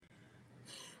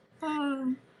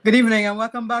Good evening and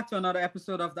welcome back to another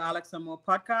episode of the Alex and Mo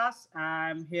podcast.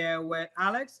 I'm here with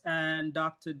Alex and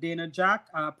Dr. Danah Jack,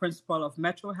 Principal of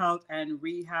Metro Health and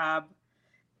Rehab,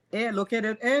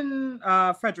 located in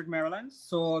Frederick, Maryland.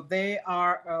 So they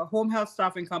are a home health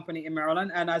staffing company in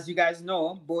Maryland. And as you guys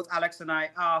know, both Alex and I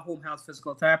are home health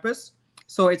physical therapists.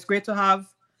 So it's great to have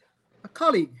a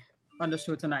colleague on the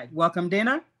show tonight. Welcome,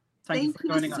 Danah. Thank you Thank for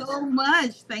you joining us. so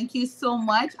much. Thank you so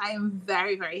much. I am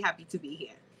very, very happy to be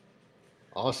here.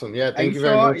 Awesome. Yeah, Are thank you you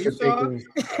very sure? Are much you for sure?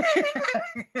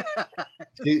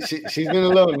 taking. She's been a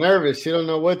little nervous. She don't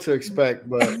know what to expect,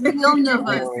 but Real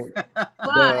nervous. the,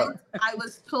 But I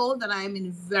was told that I am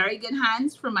in very good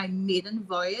hands for my maiden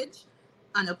voyage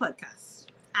on a podcast.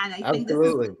 And I think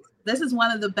absolutely. this is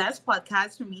one of the best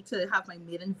podcasts for me to have my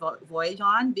maiden voyage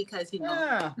on because,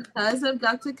 Yeah. because of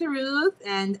Dr. Caruth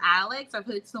and Alex, I've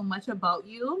heard so much about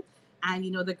you and,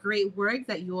 the great work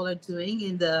that you all are doing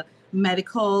in the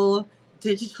medical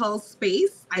digital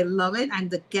space. I love it. And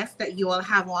the guests that you all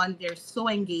have on, they're so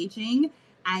engaging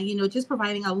and, just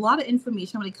providing a lot of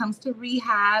information when it comes to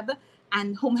rehab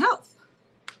and home health.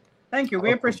 Thank you.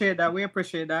 We appreciate that. We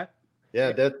appreciate that.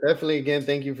 Yeah, definitely. Again,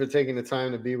 thank you for taking the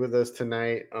time to be with us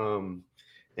tonight. And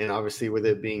obviously, with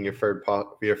it being your first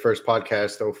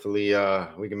podcast, hopefully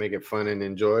we can make it fun and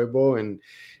enjoyable and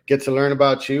get to learn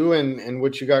about you and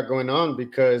what you got going on.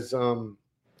 Because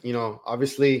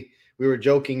obviously, we were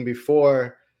joking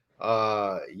before.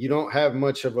 You don't have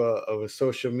much of a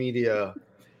social media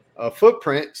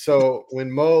footprint. So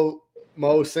when Mo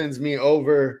sends me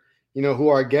over, who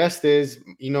our guest is,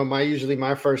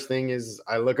 my first thing is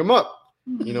I look them up.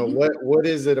 What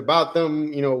is it about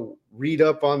them? Read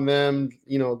up on them.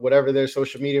 Whatever their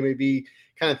social media may be,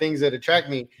 kind of things that attract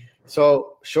me.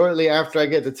 So shortly after I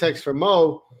get the text from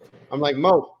Mo, I'm like,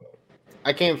 Mo,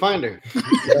 I can't find her.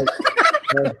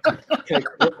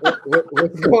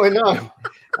 What's going on?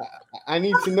 I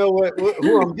need to know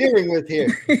who I'm dealing with here.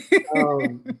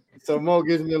 So Mo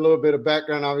gives me a little bit of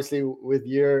background, obviously, with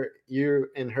your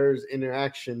and hers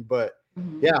interaction. But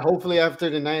yeah, hopefully after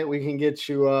tonight we can get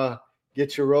you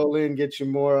rolling, get you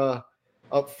more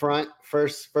up front,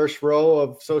 first row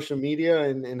of social media,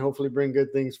 and hopefully bring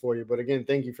good things for you. But again,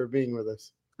 thank you for being with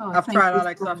us. I've tried,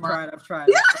 Alex. I've tried.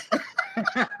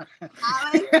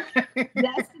 Alex,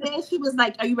 yesterday she was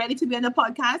like, "Are you ready to be on the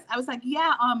podcast?" I was like,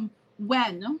 "Yeah."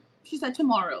 When? She said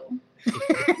tomorrow.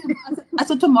 I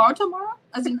said tomorrow,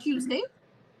 as in Tuesday.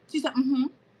 She said, "Mm-hmm."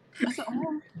 I said,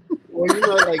 "Oh."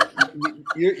 Well,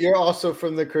 you're also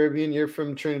from the Caribbean. You're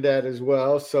from Trinidad as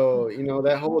well. So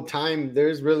that whole time,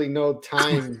 there's really no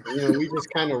time. We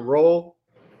just kind of roll.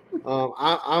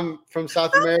 I'm from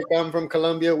South America. I'm from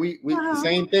Colombia. We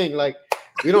same thing. Like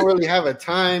we don't really have a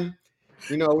time.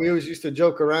 We always used to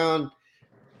joke around.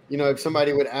 If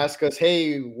somebody would ask us,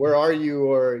 "Hey, where are you?"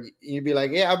 or you'd be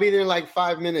like, "Yeah, I'll be there in like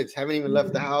 5 minutes." Haven't even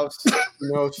left the house.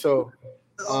 So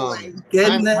oh my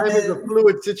goodness, time is a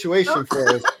fluid situation for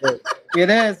us. But. It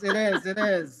is.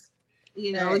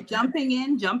 Jumping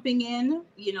in.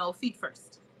 Feet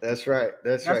first. That's right.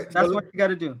 That's right. That's what you got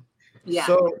to do. Yeah.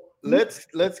 So let's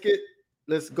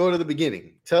go to the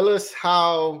beginning. Tell us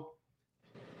how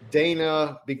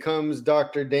Danah becomes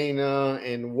Dr. Danah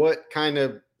and what kind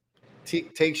of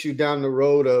takes you down the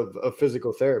road of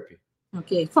physical therapy.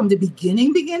 Okay, from the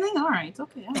beginning. All right.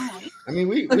 Okay, all right. I mean,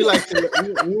 we like to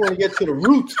we want to get to the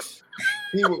roots.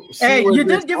 Hey, you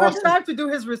did give him time to do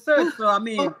his research, so I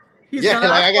mean,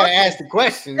 I gotta ask the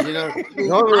question.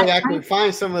 Normally I can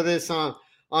find some of this on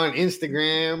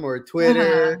Instagram or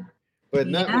Twitter, but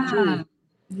not with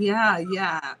you.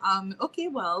 Yeah. Okay,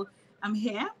 well, I'm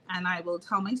here and I will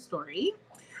tell my story.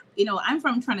 I'm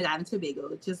from Trinidad and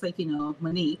Tobago, just like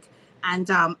Monique, and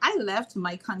I left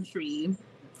my country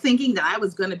thinking that I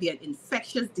was going to be an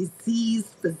infectious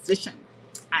disease physician.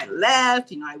 I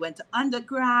left, I went to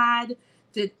undergrad,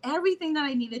 did everything that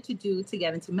I needed to do to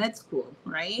get into med school,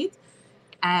 right?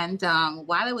 And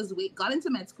while I was got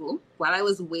into med school, while I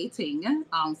was waiting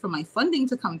for my funding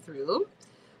to come through,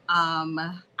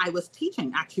 I was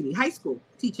teaching, actually, high school,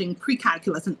 teaching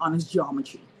pre-calculus and honors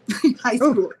geometry. High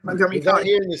school, Montgomery County.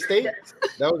 Here in the States?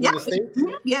 That was in the States?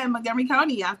 Yeah, in Montgomery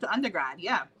County after undergrad,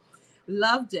 yeah.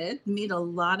 Loved it, made a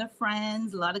lot of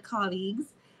friends, a lot of colleagues.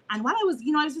 And while I was,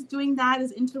 I was just doing that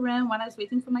as interim while I was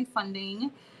waiting for my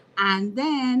funding. And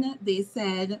then they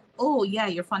said, "Oh, yeah,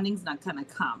 your funding's not going to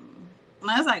come." And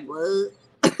I was like, "What?"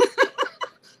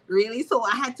 Really? So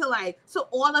I had to so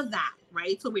all of that,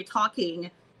 right? So we're talking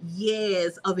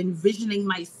years of envisioning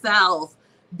myself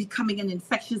becoming an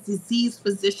infectious disease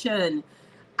physician.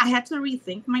 I had to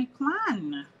rethink my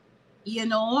plan.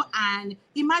 and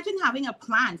imagine having a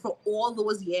plan for all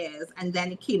those years, and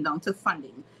then it came down to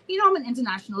funding. I'm an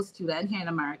international student here in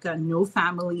America, no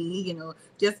family,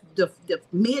 just the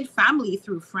made family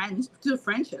through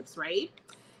friendships, right?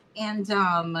 And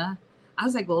I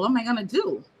was like, well, what am I going to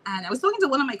do? And I was talking to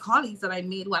one of my colleagues that I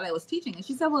made while I was teaching, and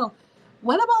she said, well,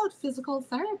 what about physical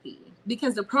therapy?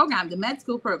 Because the med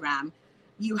school program,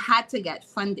 you had to get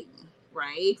funding,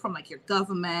 right? From like your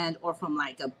government or from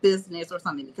like a business or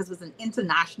something, because it was an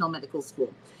international medical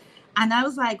school. And I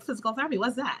was like, physical therapy,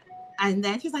 what's that? And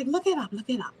then she's like, look it up.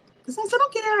 So I said,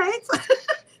 okay, all right.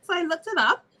 So I looked it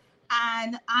up,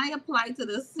 and I applied to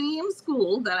the same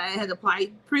school that I had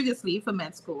applied previously for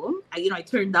med school. I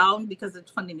turned down because the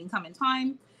funding didn't come in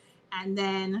time, and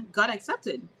then got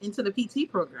accepted into the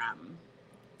PT program.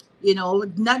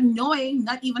 Not knowing,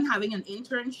 not even having an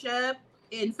internship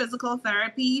in physical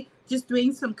therapy, just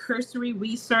doing some cursory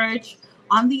research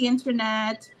on the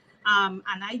internet. And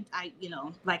I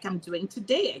like I'm doing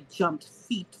today, I jumped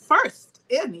feet first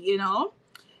in,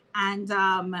 and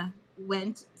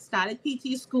started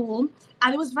PT school.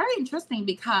 And it was very interesting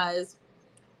because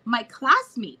my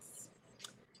classmates,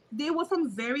 they were from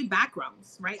varied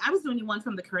backgrounds, right? I was the only one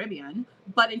from the Caribbean,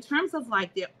 but in terms of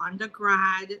like their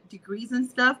undergrad degrees and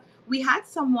stuff, we had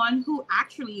someone who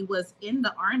actually was in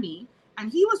the Army, and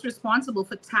he was responsible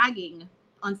for tagging,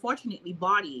 unfortunately,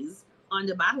 bodies on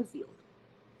the battlefield.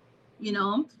 We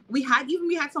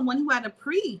had someone who had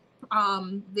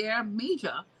their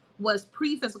major was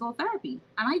pre-physical therapy,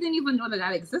 and I didn't even know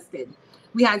that existed.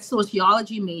 We had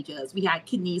sociology majors, we had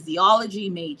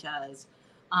kinesiology majors.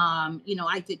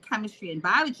 I did chemistry and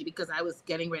biology because I was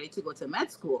getting ready to go to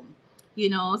med school.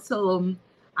 So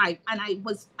I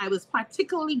was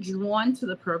particularly drawn to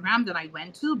the program that I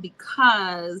went to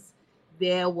because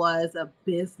there was a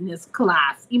business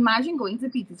class. Imagine going to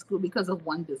PT school because of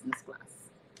one business class.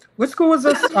 Which school was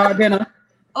this, Danah?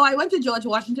 Oh, I went to George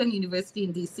Washington University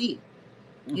in DC.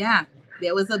 Yeah,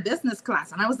 there was a business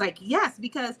class, and I was like, yes,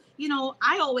 because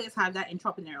I always have that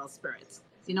entrepreneurial spirit.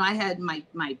 I had my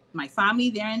family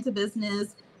there into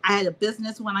business. I had a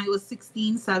business when I was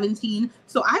 16, 17.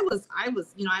 So I was,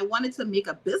 I wanted to make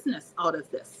a business out of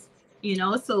this,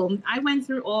 so I went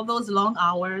through all those long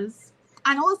hours.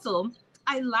 And also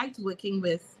I liked working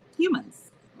with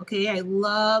humans. Okay. I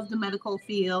love the medical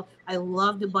field. I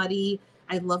love the body.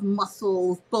 I love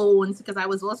muscles, bones, because I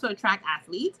was also a track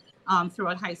athlete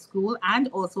throughout high school and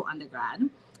also undergrad.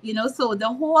 So the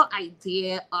whole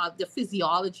idea of the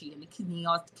physiology and the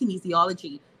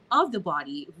kinesiology of the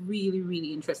body really,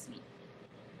 really interests me.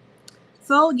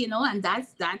 So, and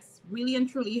that's really and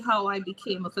truly how I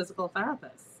became a physical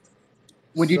therapist.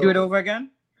 Would you do it over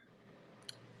again?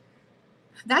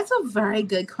 That's a very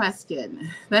good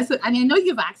question. And I know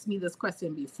you've asked me this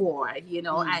question before,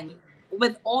 and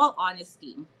with all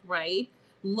honesty, right?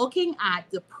 Looking at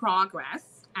the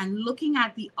progress and looking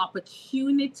at the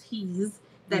opportunities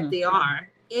that they are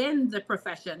in the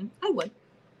profession, I would.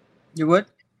 You would?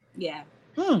 Yeah.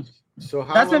 So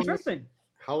that's interesting.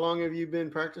 How long have you been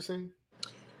practicing?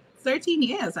 13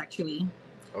 years, actually.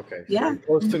 Okay. So yeah. You're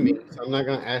close to me. So I'm not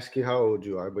going to ask you how old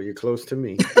you are, but you're close to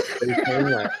me.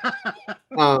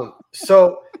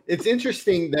 So it's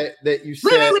interesting that you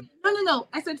said. Wait. No.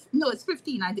 I said, no, it's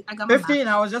 15. I got 15.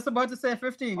 I was just about to say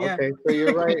 15. Yeah. Okay. So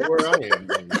you're right where I am.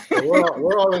 So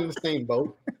we're all in the same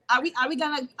boat. Are we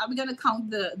gonna count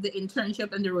the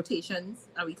internship and the rotations?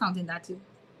 Are we counting that too?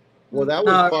 Well, that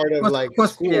was part of like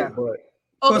school, yeah. but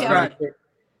okay. Right.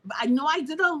 But I know I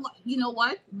did you know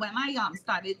what? When I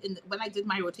when I did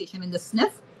my rotation in the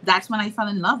SNF, that's when I fell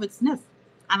in love with SNF,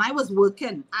 and I was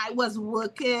working.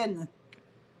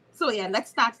 So yeah, let's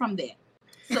start from there.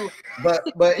 So,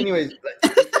 but anyways,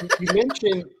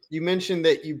 you mentioned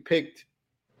that you picked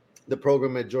the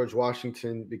program at George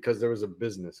Washington because there was a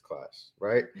business class,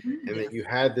 right? Mm-hmm. And that you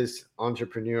had this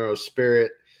entrepreneurial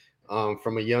spirit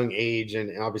from a young age,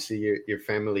 and obviously your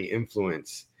family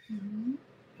influence. Mm-hmm.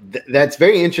 That's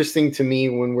very interesting to me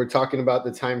when we're talking about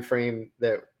the time frame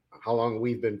that how long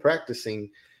we've been practicing,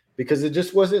 because it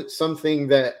just wasn't something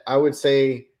that I would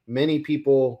say many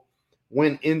people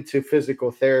went into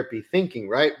physical therapy thinking,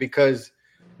 right? Because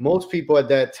most people at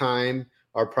that time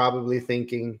are probably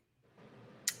thinking,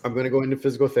 I'm going to go into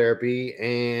physical therapy,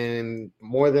 and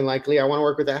more than likely I want to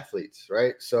work with athletes,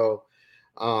 right? So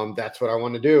that's what I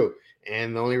want to do.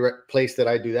 And the only place that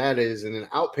I do that is in an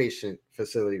outpatient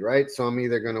facility, right? So I'm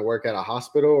either going to work at a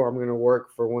hospital or I'm going to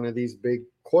work for one of these big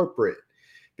corporate,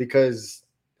 because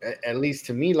at least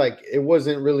to me, like, it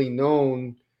wasn't really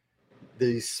known,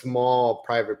 the small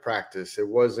private practice. It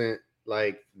wasn't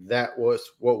like that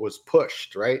was what was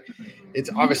pushed, right? It's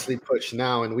obviously pushed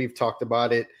now, and we've talked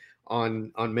about it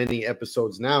on many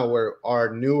episodes now, where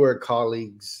our newer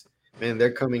colleagues, man,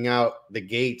 they're coming out the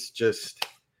gates just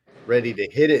ready to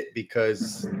hit it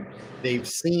because they've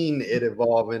seen it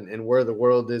evolve and where the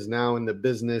world is now in the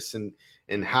business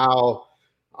and how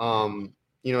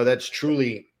that's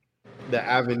truly the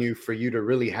avenue for you to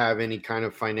really have any kind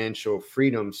of financial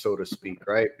freedom, so to speak,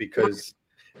 right? Because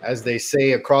as they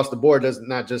say across the board, doesn't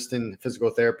not just in physical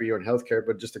therapy or in healthcare,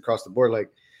 but just across the board, like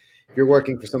if you're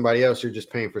working for somebody else, you're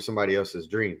just paying for somebody else's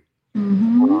dream.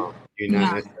 You're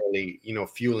not necessarily,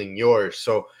 fueling yours.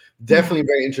 So definitely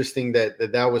very interesting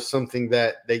that was something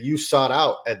that you sought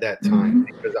out at that time,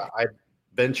 because I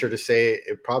venture to say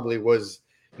it probably was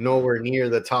nowhere near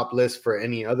the top list for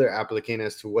any other applicant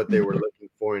as to what they were looking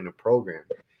for in a program.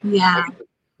 Yeah.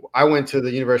 I went to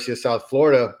the University of South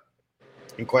Florida,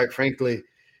 and quite frankly,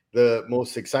 the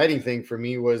most exciting thing for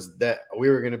me was that we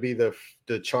were going to be the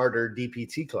charter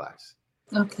DPT class.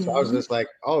 Okay. So I was just like,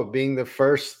 oh, being the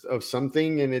first of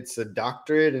something, and it's a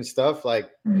doctorate and stuff. Like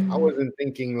I wasn't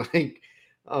thinking like,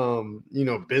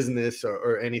 business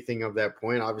or anything of that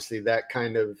point. Obviously, that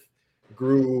kind of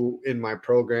grew in my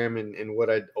program and what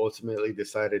I ultimately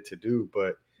decided to do.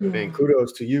 But man,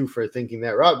 kudos to you for thinking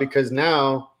that route, because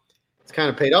now it's kind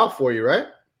of paid off for you, right?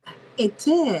 It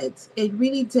did. It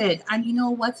really did. And you know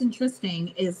what's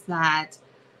interesting is that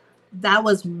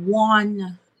was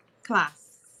one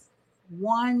class,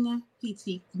 one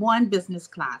PT, one business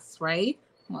class, right?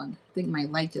 Hold on, I think my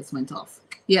light just went off.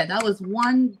 Yeah, that was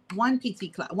one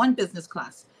PT class, one business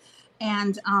class.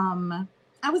 And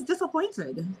I was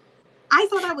disappointed. I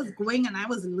thought I was going and I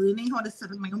was learning how to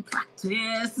set up my own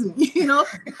practice, and, all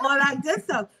that good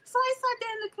stuff. So I sat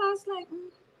there in the class like,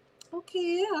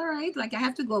 okay, all right. Like I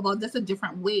have to go about this a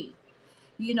different way,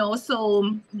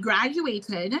 so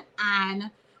graduated and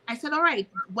I said, all right,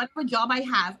 whatever job I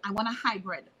have, I want a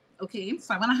hybrid. Okay.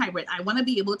 So I want a hybrid. I want to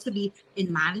be able to be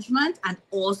in management and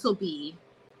also be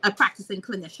a practicing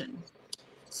clinician.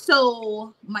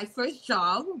 So my first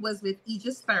job was with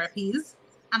Aegis Therapies,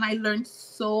 and I learned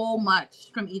so much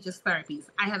from Aegis Therapies.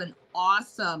 I had an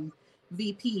awesome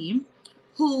VP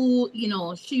who,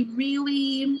 she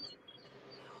really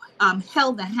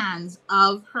held the hands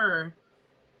of her,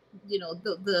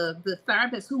 the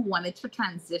therapist who wanted to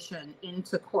transition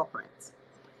into corporate.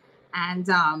 And,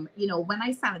 when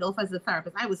I started off as a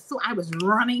therapist, I was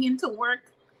running into work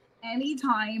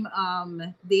anytime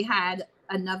they had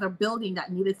another building that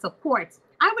needed support.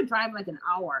 I would drive like an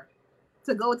hour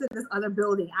to go to this other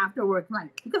building after work,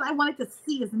 because I wanted to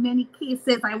see as many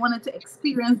cases. I wanted to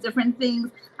experience different things.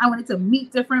 I wanted to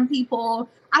meet different people.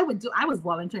 I was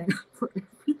volunteering for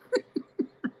everything.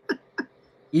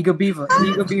 Eager beaver. I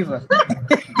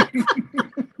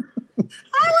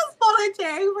was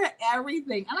volunteering for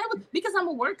everything. And because I'm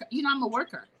a worker, I'm a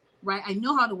worker, right? I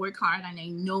know how to work hard, and I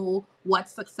know what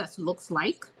success looks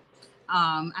like.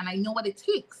 And I know what it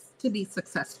takes to be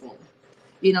successful.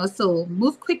 So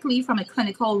move quickly from a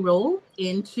clinical role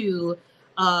into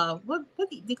what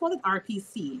they call it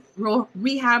RPC,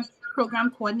 rehab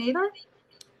program coordinator.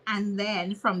 And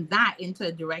then from that into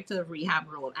a director of rehab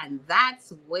role. And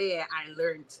that's where I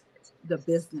learned the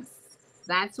business.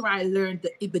 That's where I learned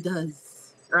the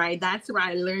EBITDAs, right? That's where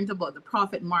I learned about the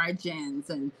profit margins.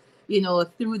 And,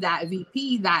 through that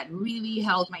VP, that really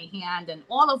held my hand and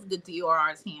all of the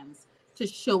DOR's hands to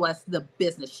show us the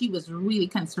business. She was really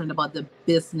concerned about the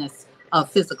business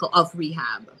of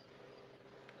rehab.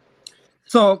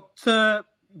 So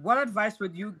what advice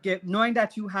would you give, knowing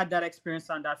that you had that experience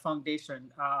on that foundation,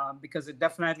 because it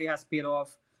definitely has paid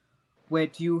off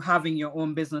with you having your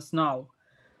own business now?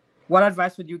 What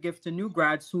advice would you give to new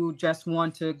grads who just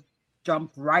want to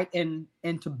jump right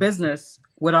into business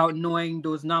without knowing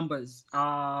those numbers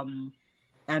and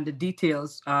the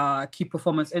details, key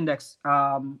performance index,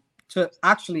 to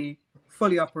actually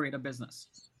fully operate a business?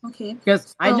 Okay.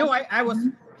 Because I know I was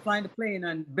flying the plane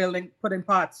and putting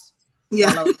parts.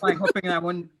 Yeah. I was flying, hoping I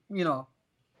wouldn't,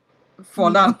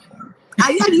 fall down.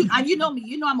 And you know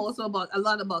me, I'm also a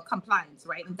lot about compliance,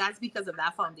 right? And that's because of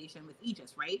that foundation with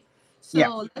Aegis, right?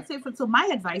 So let's say, so my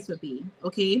advice would be,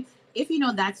 okay, if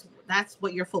that's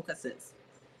what your focus is,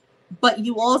 but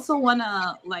you also want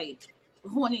to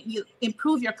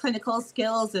improve your clinical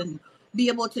skills and be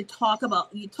able to talk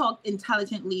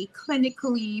intelligently,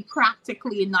 clinically,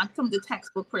 practically, and not from the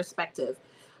textbook perspective.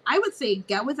 I would say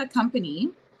get with a company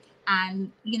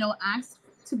and, ask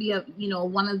to be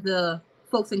one of the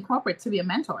folks in corporate to be a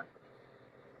mentor,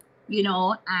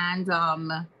 and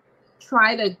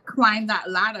try to climb that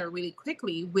ladder really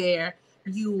quickly where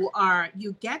you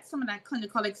get some of that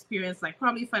clinical experience, like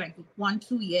probably for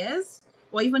 1-2 years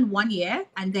or even 1 year,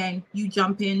 and then you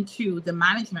jump into the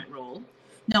management role.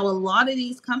 Now, a lot of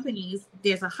these companies,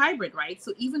 there's a hybrid, right?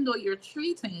 So even though you're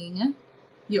treating,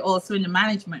 you're also in the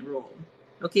management role.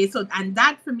 Okay, so and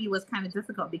that for me was kind of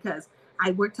difficult because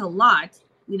I worked a lot,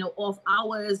 off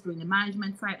hours doing the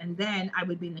management side, and then I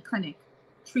would be in the clinic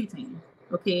treating.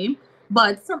 Okay,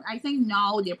 but I think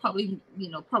now they're probably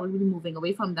moving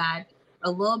away from that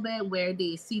a little bit, where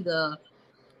they see the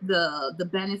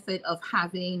benefit of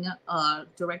having a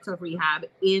director of rehab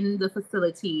in the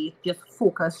facility just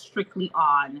focus strictly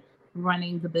on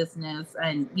running the business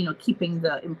and keeping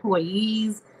the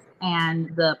employees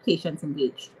and the patients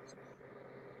engaged.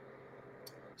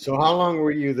 So how long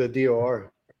were you the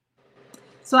DOR?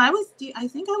 So I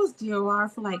think I was DOR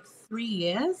for like 3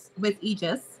 years with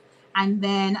Aegis. And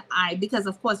then because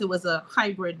of course it was a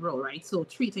hybrid role, right? So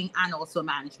treating and also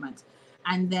management.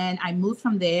 And then I moved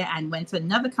from there and went to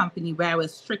another company where I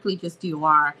was strictly just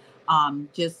DOR,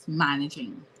 just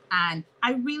managing. And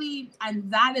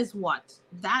that is what,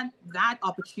 that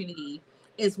opportunity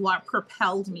is what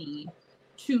propelled me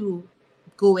to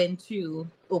go into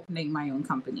opening my own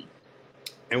company.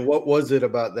 And what was it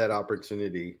about that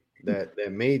opportunity that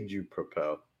made you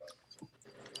propel?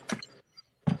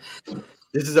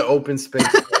 This is an open space.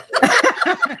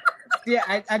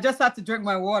 Yeah, I just had to drink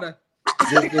my water.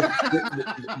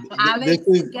 Alex,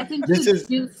 this is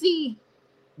juicy.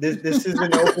 This is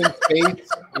an open space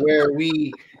where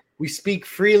we speak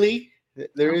freely.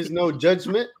 There is no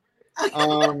judgment.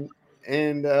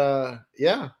 Yeah.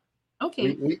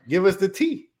 Okay. We give us the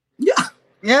tea.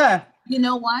 Yeah. You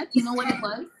know what it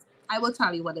was? I will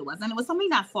tell you what it was. And it was something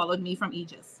that followed me from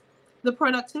Aegis. The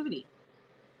productivity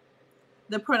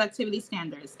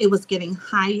standards. It was getting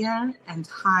higher and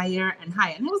higher and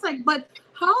higher. And it was like, but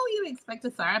how do you expect a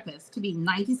therapist to be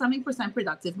 90-something%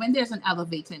 productive when there's an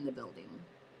elevator in the building?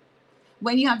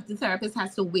 When you have the therapist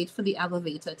has to wait for the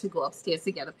elevator to go upstairs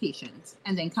to get a patient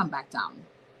and then come back down.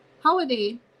 How are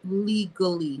they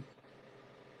legally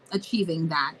achieving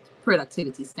that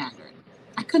productivity standard?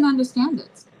 I couldn't understand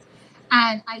it.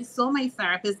 And I saw my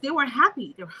therapist. They were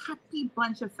happy. They're a happy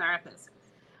bunch of therapists.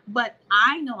 But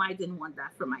I know I didn't want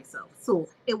that for myself. So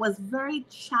it was very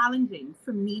challenging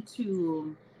for me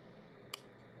to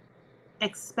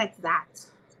expect that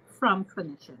from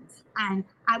clinicians. And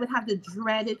I would have the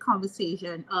dreaded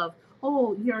conversation of,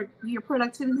 oh, your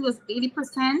productivity was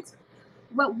 80%.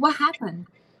 Well, what happened?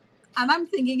 And I'm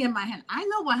thinking in my head, I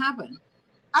know what happened.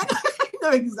 I know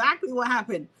exactly what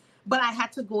happened. But I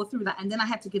had to go through that. And then I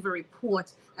had to give a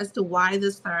report as to why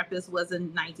this therapist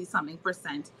wasn't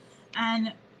 90-something%.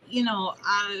 And,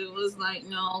 I was like,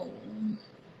 no.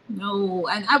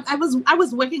 And I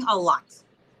was working a lot.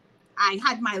 I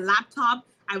had my laptop.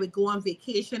 I would go on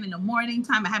vacation in the morning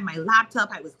time. I had my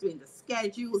laptop. I was doing the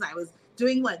schedules. I was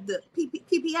doing the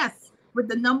PPS with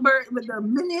the number, with the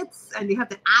minutes, and you have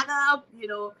to add up,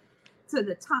 to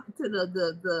the top, to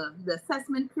the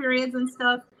assessment periods and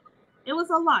stuff. It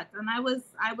was a lot, and I was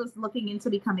looking into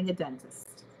becoming a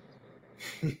dentist.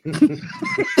 I'm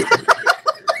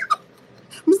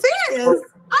serious.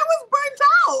 I was burnt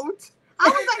out. I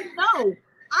was like, no,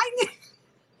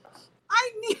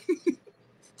 I need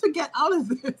to get out of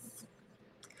this.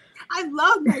 I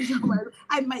love my job.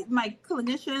 My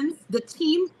clinicians, the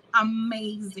team,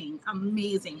 amazing,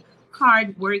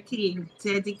 hardworking,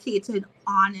 dedicated,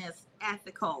 honest,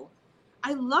 ethical.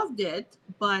 I loved it,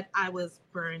 but I was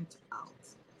burnt out.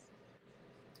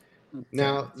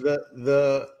 Now,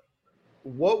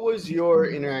 what was your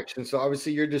interaction? So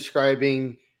obviously you're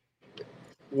describing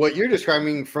what you're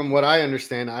describing. From what I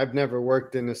understand, I've never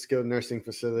worked in a skilled nursing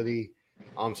facility.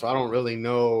 So I don't really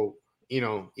know,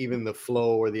 even the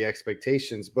flow or the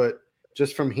expectations, but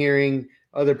just from hearing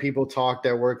other people talk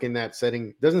that work in that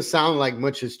setting, doesn't sound like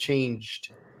much has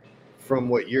changed from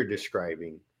what you're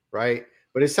describing, right?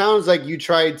 But it sounds like you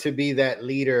tried to be that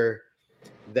leader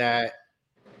that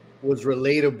was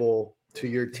relatable to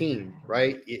your team,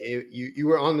 right? You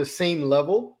were on the same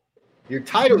level. Your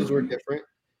titles were different,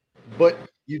 but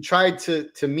you tried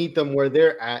to meet them where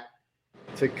they're at,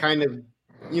 to kind of,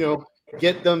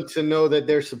 get them to know that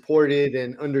they're supported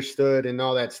and understood and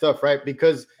all that stuff, right?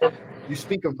 Because you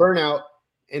speak of burnout,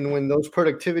 and when those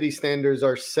productivity standards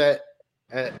are set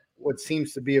at what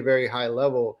seems to be a very high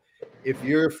level, if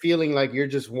you're feeling like you're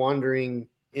just wandering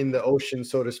in the ocean,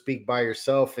 so to speak, by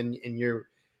yourself, and your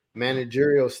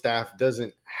managerial staff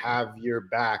doesn't have your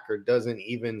back or doesn't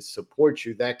even support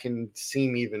you, that can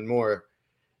seem even more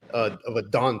of a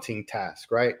daunting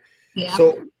task, right? Yeah.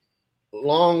 So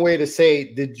long way to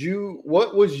say,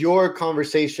 what was your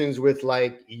conversations with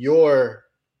like your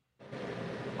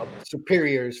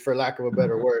superiors, for lack of a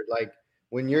better word, like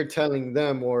when you're telling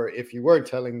them, or if you were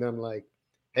telling them like,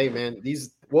 hey man,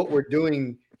 what we're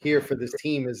doing here for this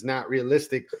team is not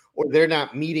realistic, or they're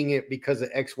not meeting it because of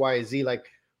X, Y, Z. Like,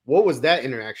 what was that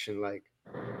interaction like?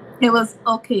 It was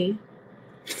okay.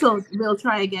 So we'll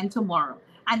try again tomorrow.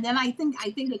 And then I think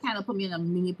they kind of put me in a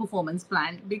mini performance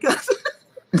plan because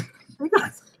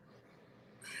because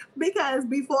because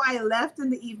before I left in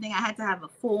the evening, I had to have a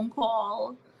phone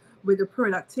call with the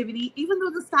productivity, even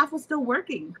though the staff was still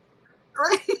working.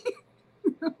 Right?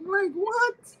 I'm like,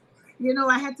 what?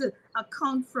 I had to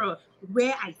account for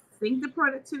where I think the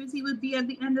productivity would be at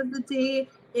the end of the day,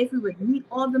 if we would meet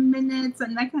all the minutes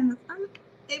and that kind of stuff.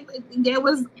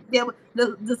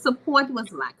 The support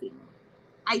was lacking.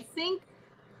 I think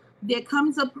there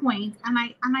comes a point, and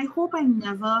I hope I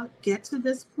never get to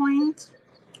this point,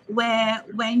 where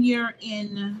when you're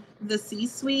in the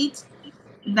C-suite,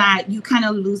 that you kind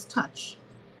of lose touch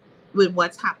with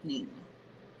what's happening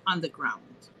on the ground.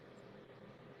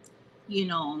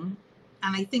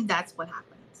 And I think that's what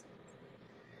happens.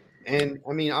 And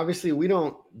I mean, obviously, we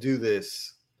don't do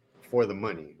this for the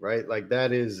money, right? Like,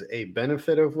 that is a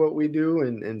benefit of what we do,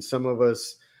 and some of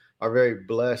us are very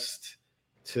blessed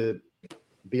to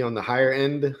be on the higher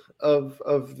end of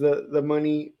the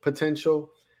money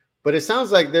potential. But it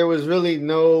sounds like there was really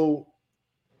no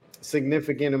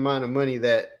significant amount of money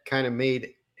that kind of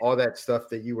made all that stuff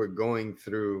that you were going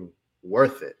through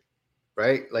worth it,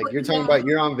 right? Like, you're talking about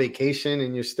you're on vacation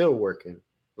and you're still working.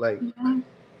 Like,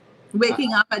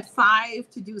 waking up at 5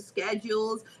 to do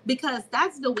schedules, because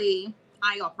that's the way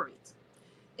I operate.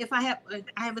 If I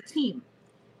have a team,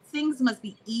 things must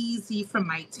be easy for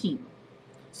my team,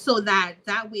 so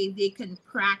that way they can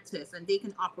practice and they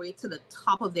can operate to the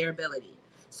top of their ability.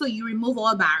 So you remove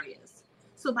all barriers.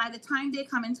 So by the time they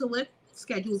come into work,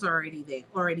 schedules are already there,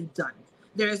 already done.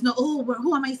 There is no,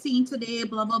 who am I seeing today?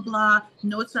 Blah, blah, blah.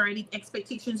 No, it's already,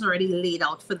 expectations already laid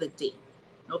out for the day.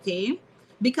 Okay?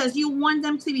 Because you want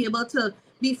them to be able to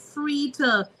be free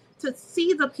to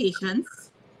see the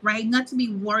patients, right? Not to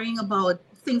be worrying about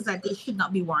things that they should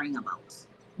not be worrying about,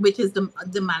 which is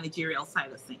the managerial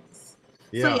side of things.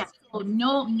 Yeah. So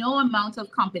no amount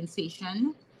of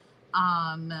compensation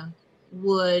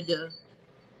would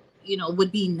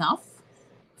be enough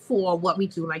for what we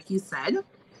do, like you said,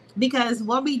 because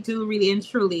what we do really and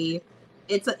truly,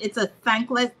 it's a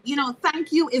thankless,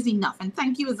 thank you is enough, and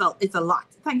thank you is a lot.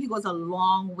 Thank you goes a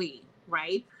long way,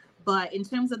 right? But in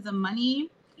terms of the money,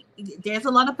 there's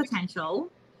a lot of potential,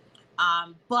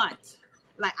 but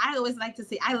like I always like to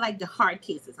say, I like the hard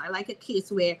cases. I like a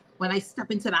case where when I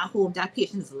step into that home, that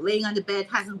patient is laying on the bed,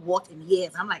 hasn't walked in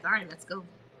years. I'm like, all right, let's go.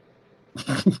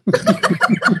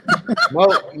 Mo,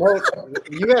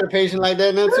 you had a patient like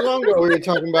that not too long ago. What are you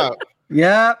talking about?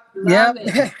 Yeah. And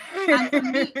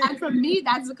for me,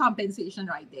 that's the compensation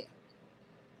right there.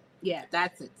 Yeah,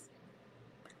 that's it.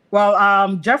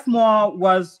 Well, Jeff Moore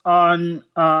was on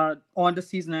the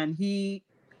season, and he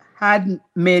had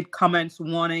made comments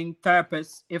warning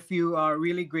therapists, if you are a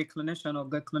really great clinician or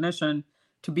good clinician,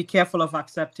 to be careful of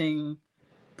accepting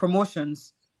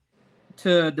promotions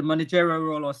to the managerial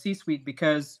role or C-suite,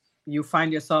 because you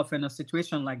find yourself in a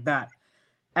situation like that.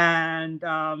 And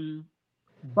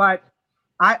but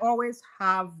I always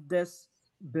have this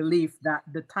belief that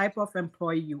the type of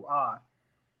employee you are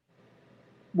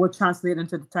will translate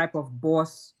into the type of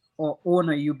boss or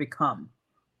owner you become.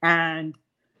 And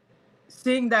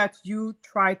seeing that you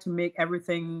try to make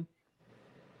everything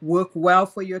work well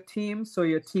for your team, so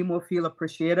your team will feel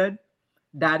appreciated,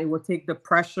 that it will take the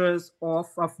pressures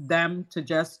off of them to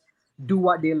just do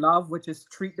what they love, which is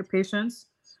treat the patients.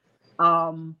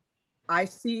 I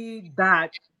see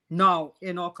that now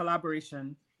in our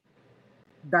collaboration,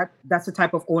 that's the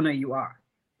type of owner you are.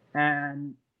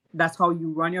 And that's how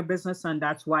you run your business, and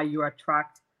that's why you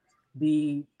attract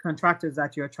the contractors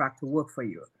that you attract to work for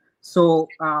you. So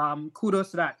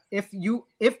kudos to that.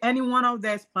 If anyone out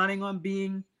there is planning on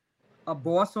being a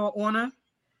boss or owner,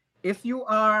 if you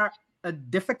are a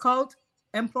difficult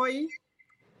employee,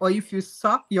 or if you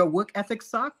suck, your work ethic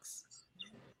sucks,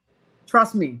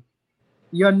 trust me,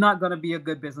 you're not going to be a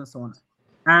good business owner.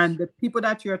 And the people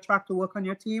that you attract to work on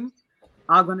your team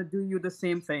are going to do you the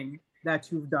same thing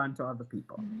that you've done to other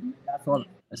people. That's all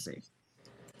I say.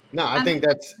 No, I think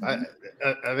that's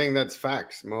I think that's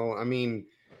facts, Mo. I mean,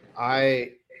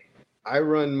 I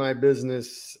run my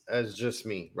business as just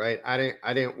me, right?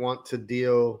 I didn't want to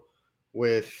deal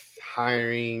with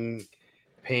hiring,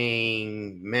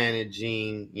 paying,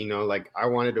 managing, like, I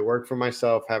wanted to work for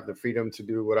myself, have the freedom to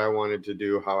do what I wanted to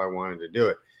do, how I wanted to do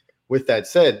it. With that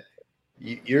said,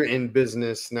 you're in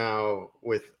business now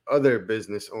with other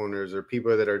business owners or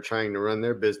people that are trying to run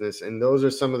their business, and those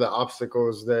are some of the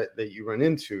obstacles that you run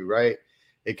into, right?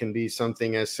 It can be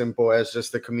something as simple as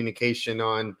just the communication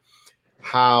on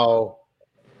how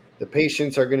the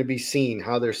patients are going to be seen,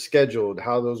 how they're scheduled,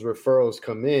 how those referrals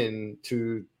come in,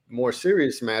 to more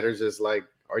serious matters is like,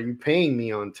 are you paying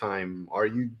me on time? Are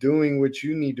you doing what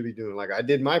you need to be doing? Like, I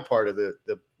did my part of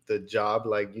the job.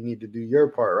 Like, you need to do your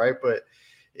part, right? But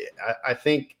I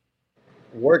think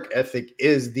work ethic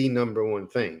is the number one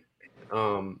thing.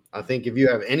 I think if you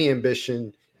have any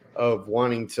ambition of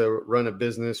wanting to run a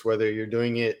business, whether you're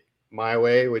doing it my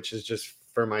way, which is just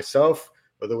for myself,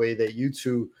 or the way that you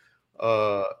two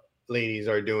ladies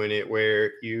are doing it,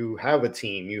 where you have a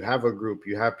team, you have a group,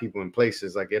 you have people in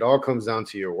places, like, it all comes down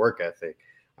to your work ethic.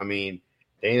 I mean,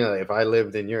 Dana, if I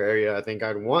lived in your area, I think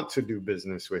I'd want to do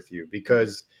business with you,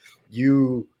 because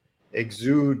you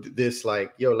exude this,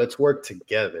 like, yo, let's work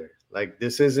together. Like,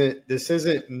 this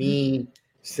isn't me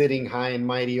sitting high and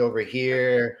mighty over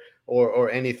here or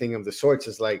anything of the sorts.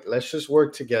 It's like, let's just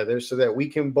work together so that we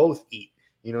can both eat,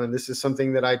 and this is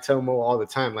something that I tell Mo all the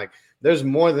time. Like, there's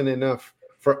more than enough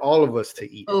for all of us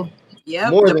to eat. Oh,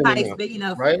 yeah, more the than pie is enough, big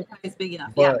enough, right? The pie is big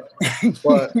enough. But,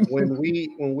 but when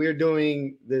we're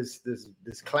doing this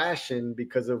clashing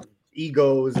because of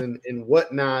egos and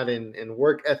whatnot and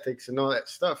work ethics and all that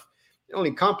stuff, it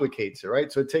only complicates it,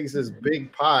 right? So it takes this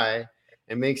big pie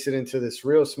and makes it into this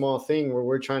real small thing where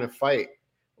we're trying to fight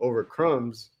over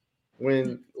crumbs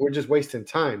when we're just wasting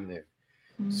time there.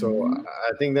 So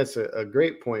I think that's a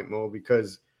great point, Mo,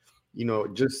 because,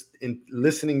 just in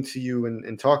listening to you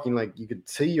and talking, like, you could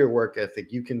see your work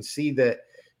ethic. You can see that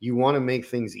you want to make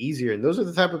things easier. And those are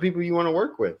the type of people you want to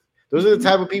work with. Those are the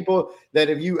type of people that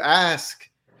if you ask,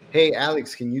 hey,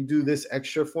 Alex, can you do this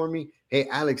extra for me? Hey,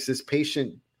 Alex, this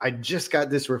patient, I just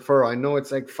got this referral. I know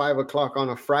it's like 5 o'clock on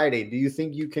a Friday. Do you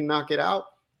think you can knock it out?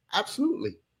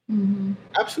 Absolutely.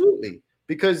 Absolutely.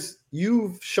 Because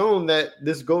you've shown that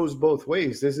this goes both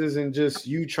ways. This isn't just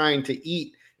you trying to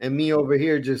eat and me over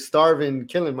here just starving,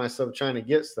 killing myself trying to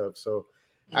get stuff. So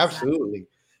absolutely.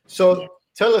 So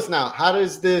tell us now, how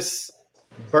does this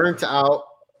burnt out,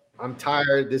 I'm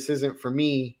tired, this isn't for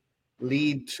me,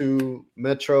 lead to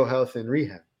Metro Health and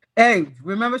Rehab? Hey,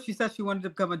 remember she said she wanted to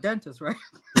become a dentist, right?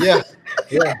 Yeah.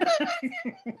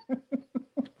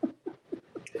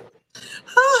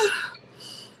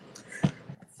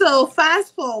 So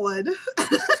fast forward,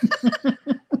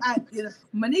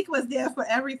 Monique was there for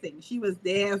everything. She was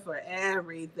there for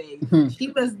everything. She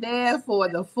was there for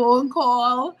the phone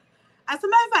call. As a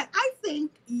matter of fact, I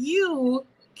think you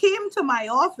came to my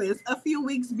office a few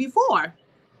weeks before,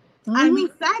 and we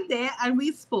sat there and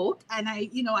we spoke. And I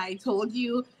told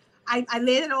you, I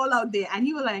laid it all out there, and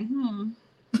you were like,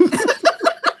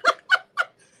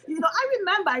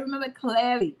 I remember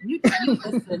clearly. You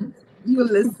listened. You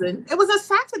listen. It was a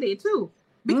Saturday too,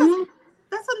 because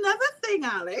that's another thing,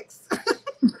 Alex.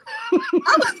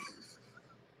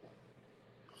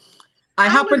 I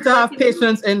happened to have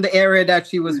patients in the area that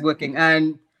she was working,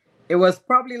 and it was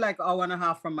probably like an hour and a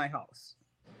half from my house.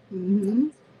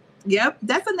 Yep,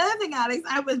 that's another thing, Alex.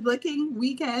 I was working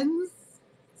weekends.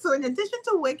 So in addition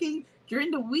to working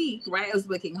during the week, right, I was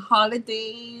working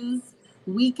holidays,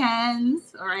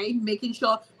 weekends, all right, making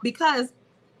sure, because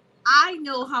I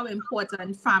know how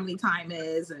important family time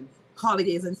is and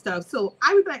holidays and stuff. So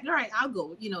I would be like, all right, I'll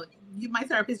go. My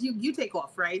therapist, you take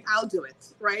off, right? I'll do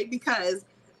it, right? Because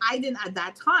at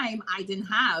that time, I didn't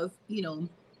have,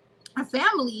 a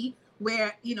family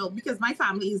where, because my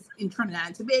family is in Trinidad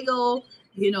and Tobago,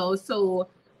 so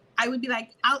I would be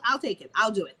like, I'll take it.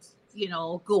 I'll do it.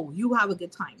 Go, you have a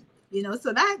good time.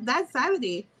 So that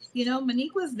Saturday,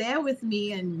 Monique was there with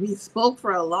me and we spoke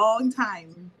for a long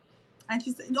time. And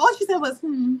she said, all she said was,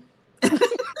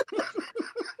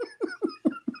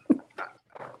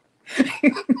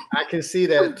 I can see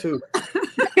that too.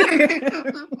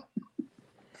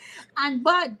 And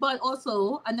but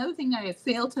also another thing that I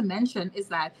failed to mention is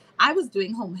that I was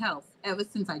doing home health ever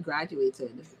since I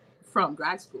graduated from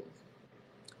grad school.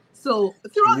 So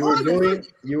throughout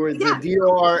you were the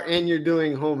DOR and you're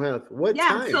doing home health. What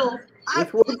time? I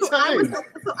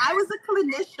was a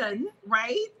clinician,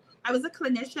 right? I was a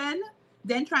clinician,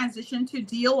 then transitioned to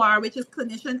DOR, which is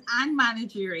clinician and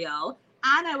managerial.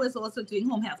 And I was also doing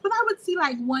home health. But I would see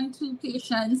like 1-2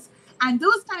 patients. And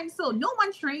those times, so no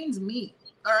one trains me.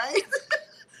 All right.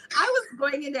 I was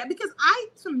going in there because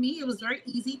to me, it was very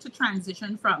easy to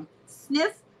transition from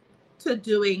SNF to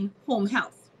doing home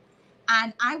health.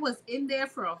 And I was in there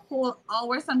for a whole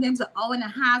hour, sometimes an hour and a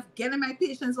half, getting my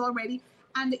patients already.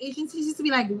 And the agencies used to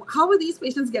be like, how are these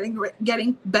patients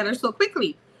getting better so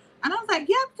quickly? And I was like,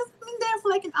 yeah, because I'm in there for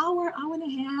like an hour and a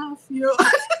half,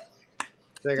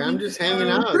 Like, I'm just hanging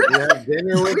out. You have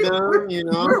dinner with them,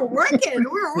 We're working.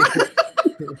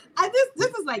 And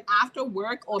this is like after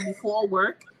work or before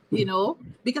work,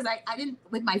 because I didn't,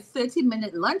 with my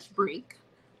 30-minute lunch break,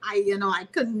 I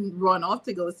couldn't run off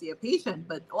to go see a patient,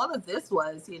 but all of this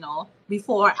was,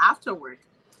 before, after work.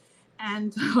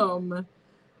 And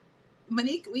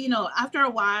Monique, after a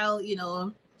while,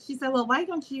 she said, well, why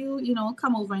don't you,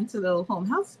 come over into the home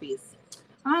health space?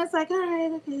 And I was like, all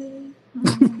right, okay.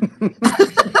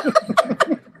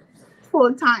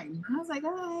 Full time. I was like,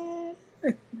 all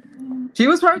right. She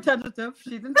was very tentative.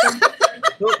 She didn't think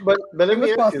No, but let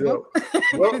me ask you though,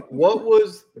 what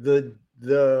was the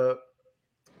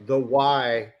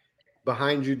why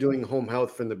behind you doing home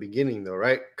health from the beginning though,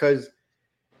 right? Because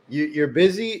you're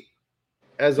busy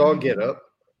as all get up.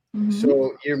 Mm-hmm.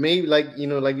 So you're maybe like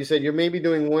you said, you're maybe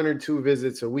doing 1 or 2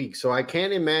 visits a week. So I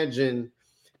can't imagine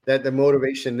that the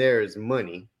motivation there is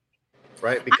money,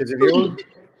 right? Because it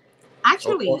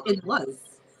was.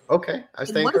 Okay, I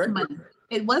stand corrected. Money.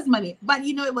 It was money, but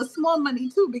it was small money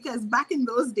too, because back in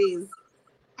those days,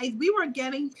 we were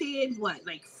getting paid what,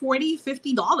 like $40,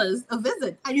 $50 a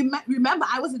visit. And remember,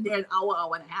 I was in there an hour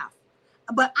and a half,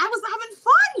 but I was having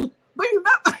fun. But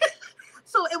remember,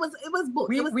 so it was both.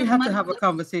 We have to have a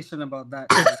conversation about that.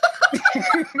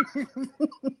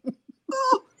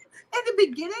 So, in the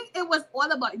beginning, it was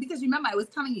all about, because remember, I was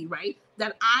telling you, right,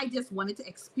 that I just wanted to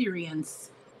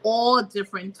experience all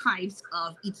different types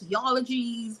of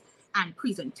etiologies and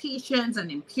presentations and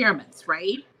impairments,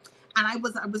 right? And I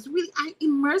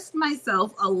immersed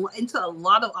myself into a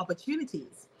lot of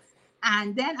opportunities,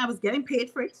 and then I was getting paid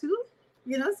for it too,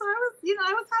 so I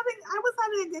was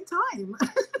having a good time.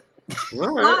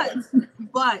 Right.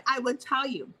 But I would tell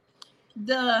you,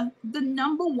 the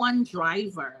number one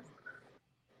driver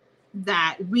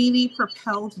that really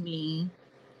propelled me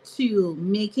to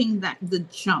making the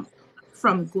jump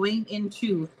from going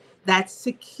into that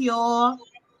secure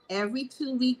every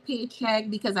 2-week paycheck,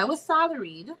 because I was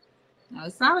salaried,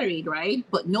 right?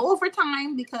 But no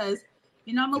overtime, because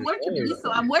I'm a working bee,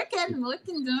 so I'm working, doing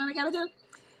what I gotta do.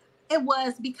 It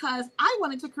was because I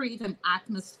wanted to create an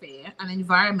atmosphere, an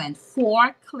environment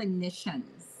for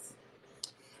clinicians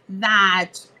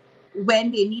that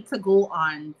when they need to go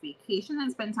on vacation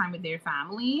and spend time with their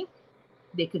family,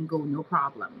 they can go no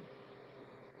problem.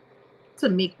 To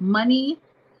make money,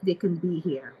 they can be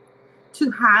here.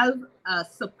 To have a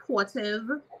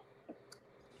supportive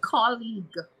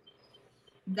colleague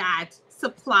that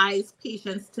supplies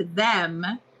patients to them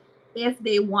if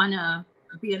they want to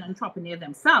be an entrepreneur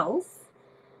themselves,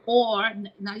 or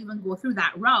not even go through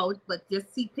that route, but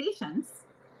just see patients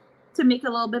to make a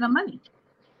little bit of money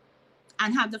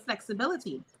and have the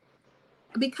flexibility.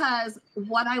 Because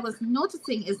what I was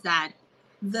noticing is that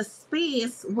the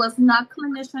space was not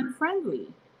clinician friendly.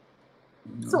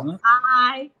 So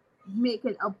I make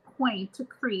it a point to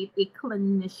create a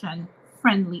clinician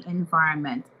friendly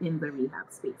environment in the rehab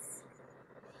space.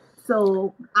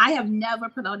 So I have never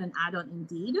put out an ad on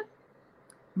Indeed.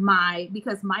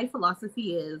 Because my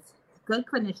philosophy is good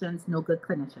clinicians, no good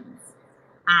clinicians.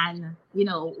 And, we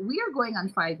are going on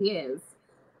 5 years,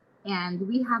 and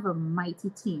we have a mighty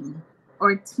team.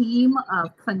 Our team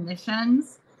of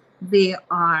clinicians, they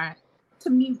are, to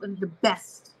me, the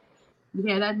best. You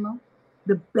hear that, Mo?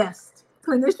 The best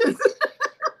clinicians.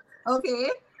 Okay.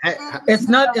 It's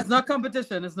not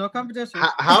competition. It's no competition.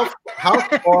 How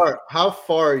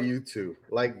far are you two?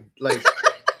 Like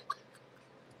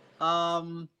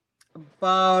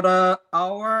about an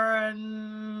hour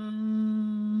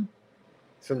and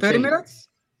 30 minutes.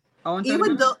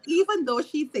 Even though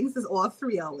she thinks it's all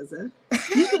 3 hours,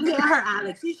 you should hear her,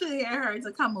 Alex. You should hear her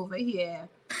to come over here.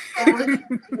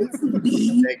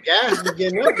 The gas is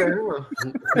getting up there, huh?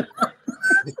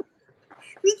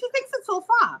 She thinks it's so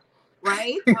far,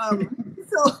 right?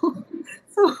 So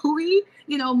we,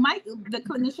 the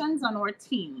clinicians on our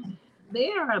team,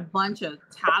 they are a bunch of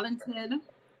talented,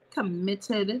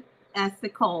 committed,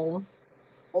 ethical,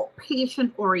 or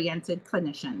patient-oriented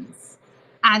clinicians.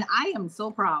 And I am so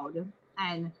proud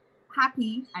and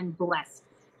happy and blessed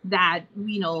that,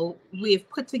 we've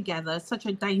put together such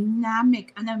a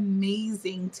dynamic and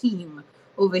amazing team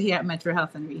over here at Metro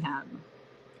Health and Rehab.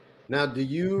 Now, do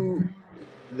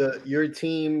your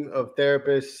team of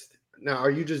therapists, now,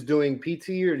 are you just doing PT,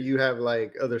 or do you have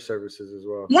like other services as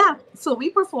well? Yeah, so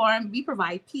we provide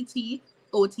PT,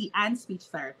 OT, and speech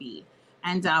therapy.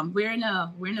 And we're in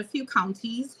a few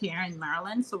counties here in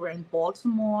Maryland. So we're in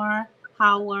Baltimore,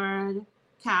 Howard,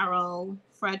 Carroll,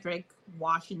 Frederick,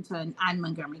 Washington, and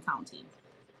Montgomery County.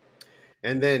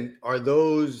 And then are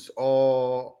those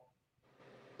all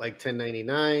like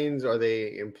 1099s? Are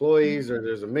they employees, or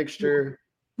there's a mixture?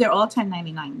 They're all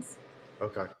 1099s.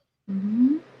 Okay.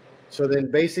 Mm-hmm. So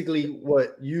then basically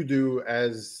what you do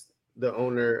as the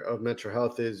owner of Metro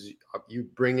Health is you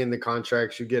bring in the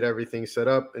contracts, you get everything set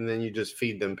up, and then you just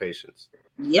feed them patients.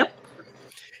 Yep.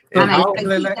 And And how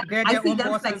I feed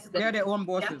them flexibility. They're their own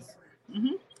bosses. Yep.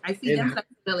 Mm-hmm. I feed them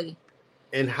flexibility.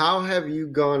 And how have you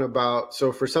gone about?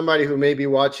 So for somebody who may be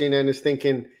watching and is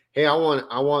thinking, "Hey, I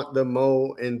want the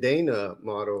Mo and Danah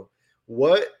model,"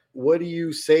 what do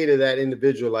you say to that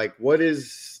individual? Like, what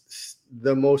is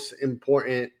the most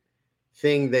important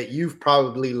thing that you've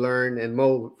probably learned, and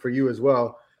Mo, for you as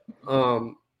well,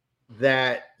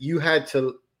 that you had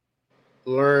to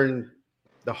learn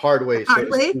the hard way?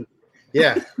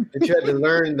 Yeah, that you had to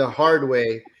learn the hard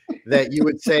way, that you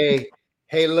would say,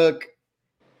 hey, look,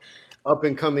 up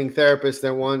and coming therapist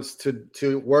that wants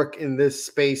to work in this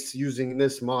space using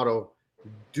this model,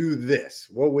 do this.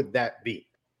 What would that be?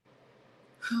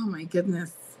 Oh my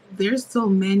goodness. There's so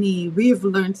many. We've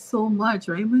learned so much,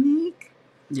 right, Monique?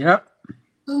 Yep.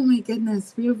 Oh my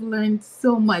goodness, we've learned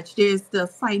so much. There's the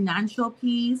financial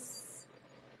piece.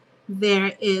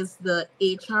 There is the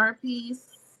HR piece.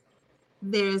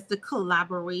 There's the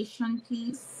collaboration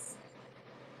piece.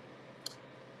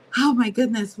 Oh my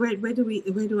goodness, where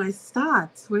do I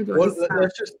start?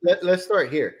 Let's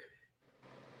start here.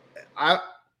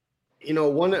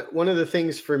 One of the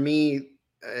things for me,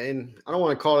 and I don't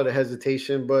want to call it a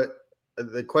hesitation, but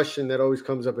the question that always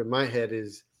comes up in my head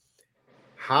is,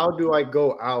 how do I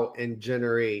go out and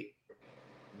generate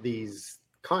these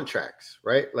contracts,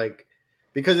 right? Like,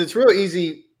 because it's real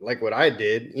easy, like what I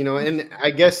did, and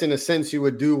I guess in a sense you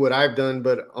would do what I've done,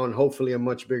 but on hopefully a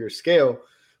much bigger scale.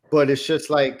 But it's just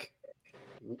like,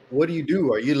 what do you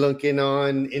do? Are you looking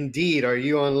on Indeed? Are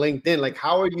you on LinkedIn? Like,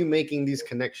 how are you making these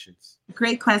connections?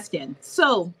 Great question.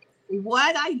 So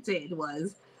what I did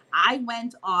was I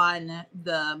went on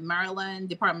the Maryland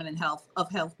Department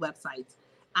of Health website,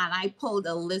 and I pulled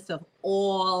a list of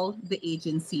all the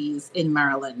agencies in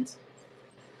Maryland,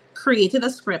 created a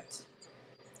script,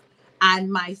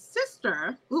 and my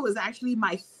sister, who was actually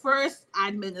my first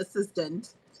admin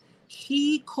assistant,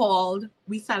 she called.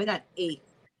 We started at A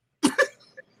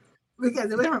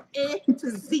because it went from A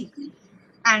to Z.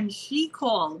 And she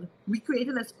called. We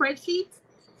created a spreadsheet,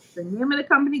 the name of the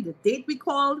company, the date we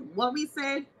called, what we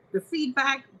said, the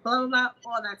feedback, blah, blah, blah,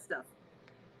 all that stuff.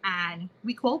 And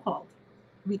we cold called.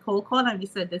 And we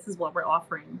said, this is what we're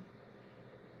offering.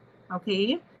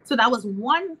 Okay. So that was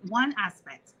one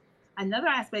aspect. Another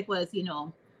aspect was,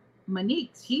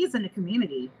 Monique, she's in the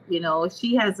community,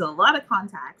 she has a lot of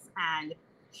contacts, and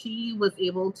she was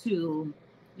able to,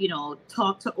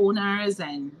 talk to owners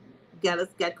and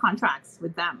get contracts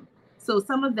with them. So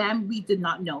some of them we did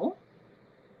not know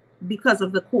because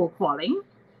of the cold calling.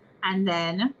 And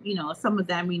then, some of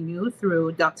them we knew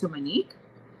through Dr. Monique.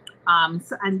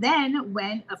 And then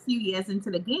when a few years into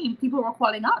the game, people were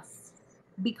calling us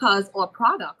because our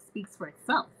product speaks for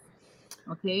itself.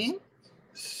 Okay.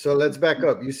 So let's back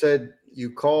up. You said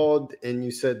you called and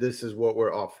you said, this is what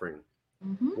we're offering.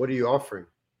 Mm-hmm. What are you offering?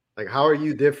 Like, how are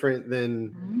you different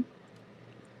than...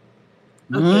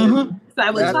 Okay. Mm-hmm. So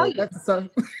I will tell you. So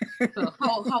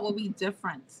how are we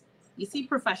different? You see,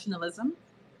 professionalism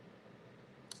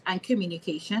and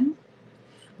communication,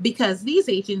 because these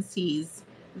agencies,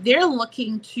 they're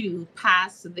looking to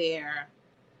pass their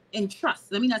entrust.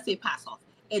 Let me not say pass off.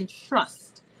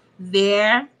 Entrust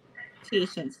their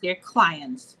patients, their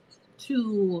clients,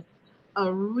 to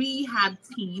a rehab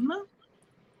team,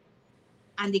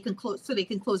 and they can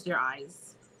close their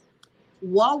eyes.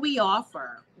 What we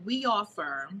offer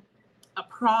a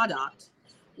product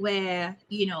where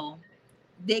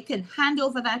they can hand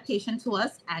over that patient to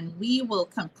us, and we will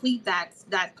complete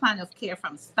that plan of care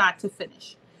from start to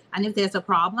finish. And if there's a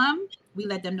problem, we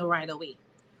let them know right away.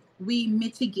 We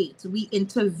mitigate, we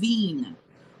intervene.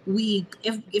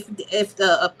 If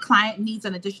a client needs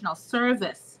an additional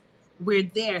service, we're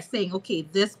there saying, okay,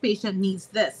 this patient needs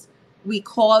this. We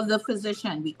call the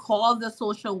physician, we call the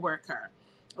social worker.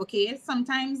 Okay,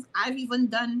 sometimes I've even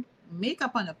done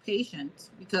makeup on a patient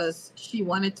because she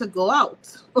wanted to go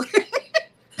out. Okay,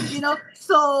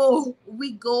 so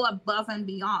we go above and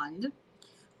beyond.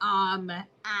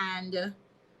 And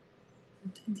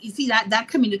you see that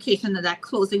communication and that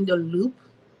closing the loop,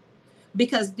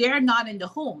 because they're not in the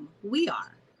home, we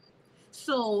are.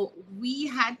 So we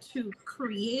had to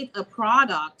create a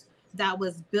product that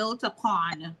was built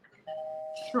upon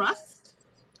trust,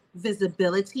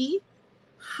 visibility,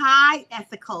 high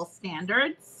ethical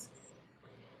standards,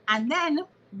 and then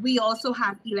we also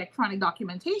have electronic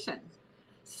documentation.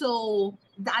 So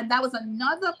that was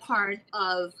another part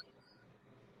of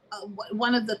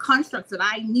one of the constructs that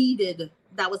I needed,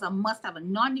 that was a must-have, a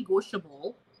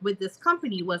non-negotiable, with this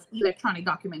company was electronic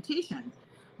documentation,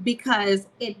 because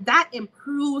that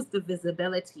improves the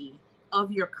visibility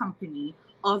of your company,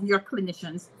 of your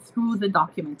clinicians through the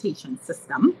documentation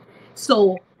system.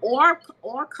 So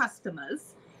our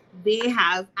customers, they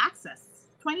have access,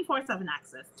 24/7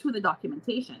 access to the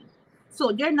documentation.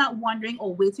 So they're not wondering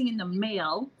or waiting in the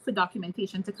mail for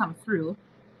documentation to come through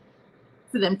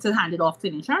for them to hand it off to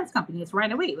the insurance company. It's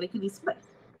right away, lickety split.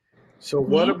 So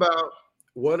what about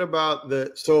what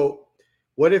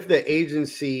if the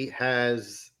agency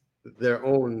has their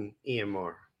own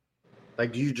EMR?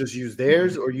 Like, do you just use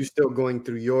theirs, or are you still going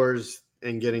through yours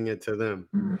and getting it to them?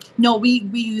 No, we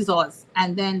use ours,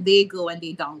 and then they go and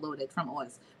they download it from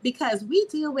ours, because we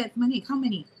deal with how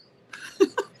many?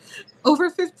 over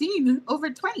 15, over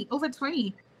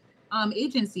 20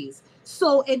 agencies.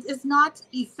 So it is not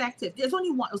effective. There's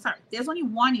only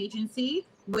one agency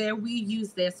where we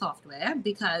use their software,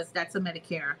 because that's a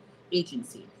Medicare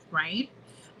agency, right?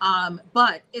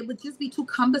 But it would just be too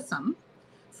cumbersome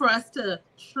for us to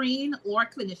train our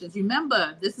clinicians.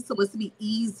 Remember, this is supposed to be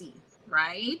easy,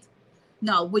 right?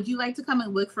 Now, would you like to come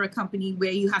and work for a company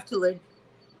where you have to learn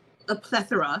a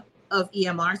plethora of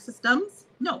EMR systems?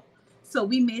 No. So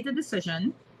we made the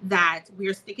decision that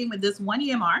we're sticking with this one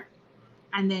EMR,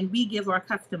 and then we give our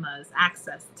customers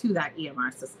access to that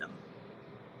EMR system.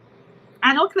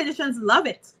 And our clinicians love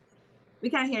it. We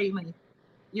can't hear you, Money.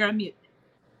 You're on mute.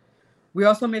 We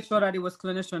also made sure that it was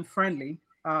clinician friendly,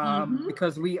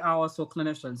 because we are also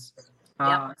clinicians.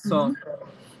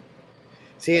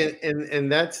 See,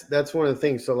 and that's one of the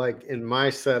things. So like in my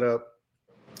setup,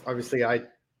 obviously I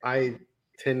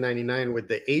 1099 with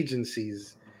the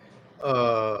agencies,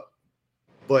 but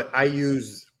I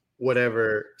use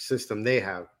whatever system they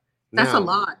have. That's a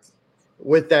lot.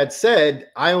 With that said,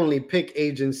 I only pick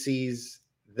agencies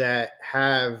that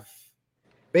have,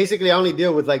 basically I only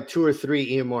deal with like 2 or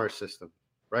 3 EMR systems,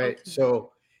 right? Okay.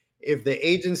 So if the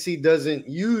agency doesn't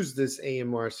use this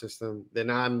EMR system,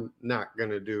 then I'm not going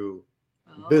to do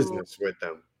business with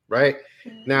them, right?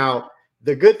 Okay. Now,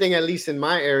 the good thing, at least in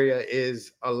my area,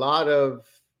 is a lot of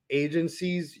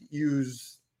agencies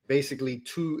use basically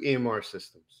 2 EMR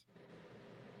systems.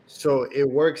 So it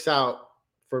works out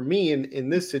for me in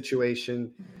this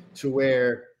situation to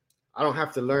where I don't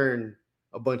have to learn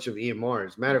a bunch of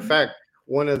EMRs. Matter of fact,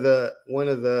 one of the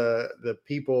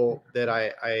people that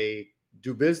I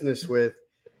do business with,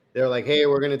 they're like, hey,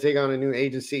 we're going to take on a new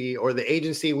agency, or the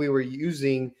agency we were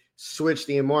using switched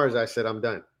EMRs. I said, I'm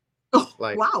done.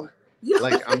 Like, wow.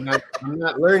 Like I'm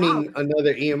not learning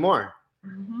another EMR.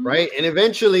 Right. And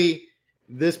eventually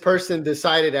this person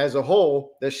decided as a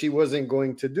whole that she wasn't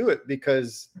going to do it,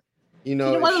 because, you know,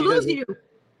 she didn't want to lose you.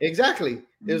 Exactly.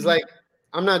 It was like,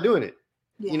 I'm not doing it.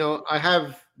 Yeah. You know, I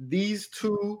have these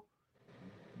 2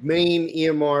 main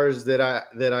EMRs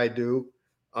that I do.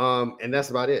 And that's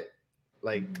about it.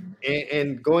 Like,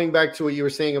 and going back to what you were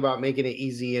saying about making it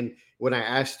easy. And when I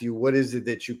asked you, what is it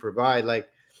that you provide? Like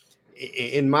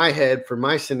in my head, for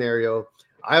my scenario,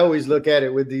 I always look at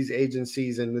it with these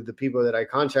agencies and with the people that I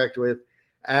contract with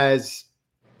as,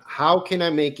 how can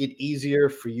I make it easier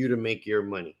for you to make your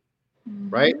money?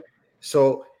 Right.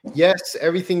 So yes,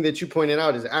 everything that you pointed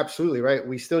out is absolutely right.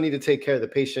 We still need to take care of the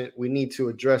patient. We need to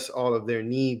address all of their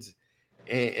needs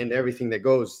and everything that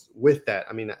goes with that.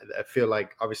 I mean, I feel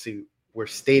like obviously we're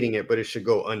stating it, but it should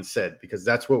go unsaid, because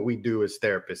that's what we do as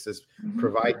therapists, is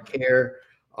provide care,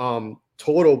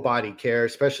 total body care,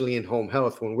 especially in home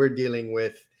health, when we're dealing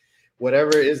with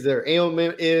whatever is their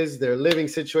ailment, is their living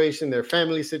situation, their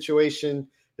family situation,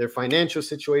 their financial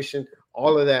situation.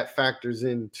 All of that factors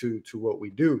into what we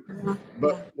do.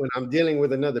 But when I'm dealing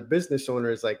with another business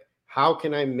owner, it's like, how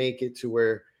can I make it to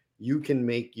where you can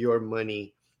make your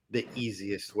money the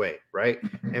easiest way, right?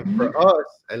 And for us,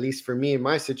 at least for me in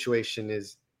my situation,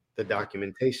 is the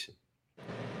documentation.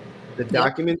 The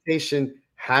documentation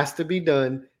has to be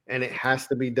done, and it has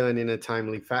to be done in a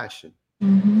timely fashion,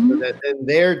 so that then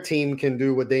their team can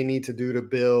do what they need to do to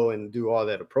bill and do all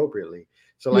that appropriately.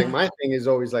 So like my thing is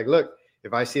always like, look,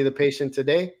 if I see the patient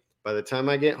today, by the time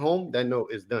I get home, that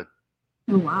note is done.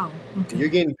 Oh, wow. Okay. You're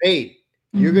getting paid.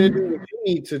 You're going to do what you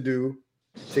need to do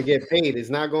to get paid.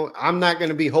 I'm not going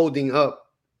to be holding up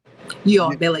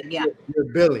your billing. Yeah. Your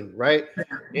billing. Right.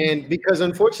 And because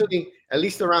unfortunately, at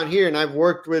least around here, and I've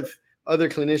worked with other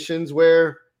clinicians where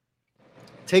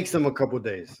it takes them a couple of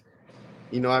days.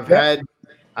 You know, I've had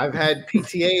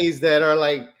PTAs that are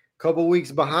like a couple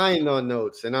weeks behind on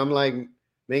notes, and I'm like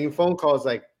making phone calls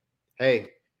like, hey,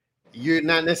 you're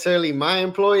not necessarily my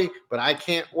employee, but I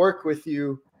can't work with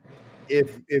you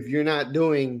if you're not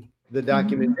doing the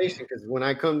documentation. Because when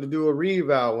I come to do a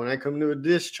reval, when I come to a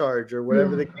discharge, or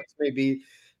whatever the case may be,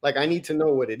 Like, I need to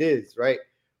know what it is, right?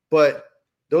 But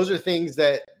those are things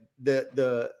that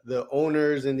the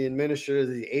owners and the administrators,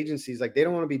 the agencies, like, they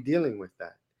don't want to be dealing with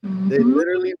that. Mm-hmm. They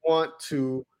literally want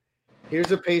to,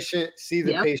 here's a patient, see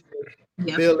the patient,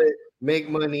 bill it, make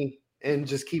money, and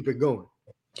just keep it going.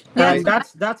 Right?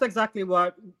 That's exactly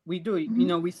what we do. Mm-hmm. You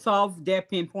know, we solve their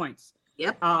pain points.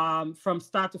 Yep. From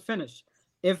start to finish.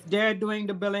 If they're doing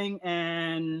the billing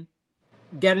and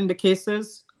getting the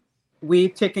cases, we're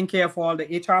taking care of all the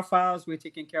HR files, we're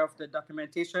taking care of the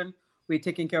documentation, we're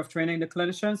taking care of training the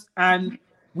clinicians, and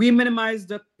we minimize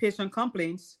the patient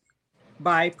complaints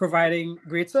by providing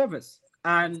great service.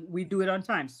 And we do it on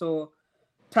time. So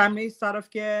timely start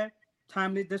of care,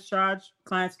 timely discharge,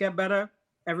 clients get better,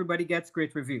 everybody gets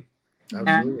great review.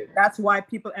 Absolutely. And that's why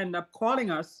people end up calling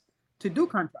us to do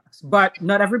contracts. But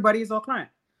not everybody is our client.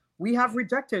 We have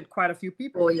rejected quite a few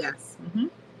people. Oh, yes. Mm-hmm.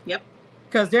 Yep.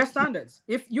 Because they're standards.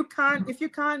 If you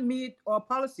can't meet our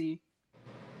policy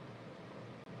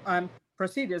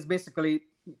procedures, basically,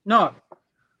 no.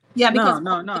 Yeah, because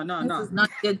no. This is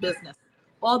not good business.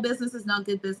 All business is not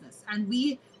good business. And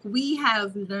we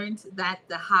have learned that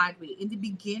the hard way. In the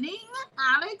beginning,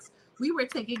 Alex, we were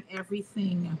taking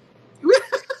everything. We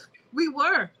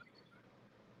were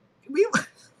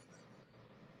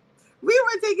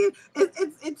taking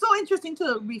it's so interesting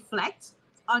to reflect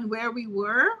on where we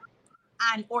were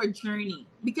and our journey,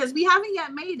 because we haven't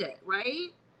yet made it,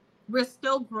 right? We're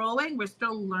still growing, we're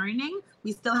still learning,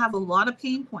 we still have a lot of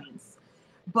pain points,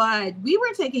 but we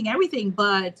were taking everything.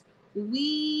 But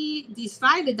we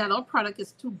decided that our product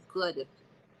is too good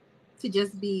to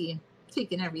just be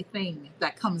taking everything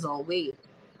that comes our way.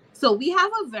 So we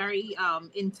have a very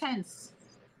intense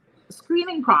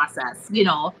screening process, you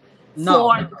know,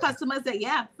 for the customers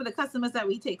that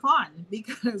we take on,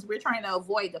 because we're trying to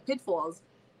avoid the pitfalls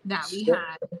that we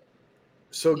had.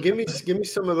 So give me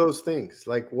some of those things.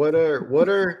 Like, what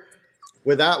are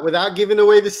without giving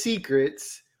away the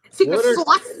secrets, what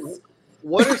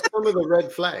are some of the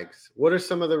red flags? What are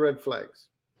some of the red flags?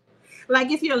 Like,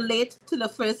 if you're late to the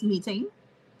first meeting,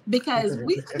 because for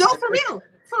real.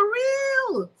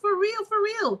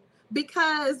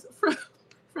 Because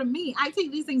for me, I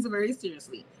take these things very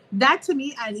seriously. That to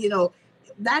me, and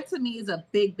that to me is a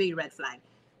big red flag.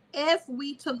 If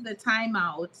we took the time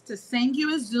out to send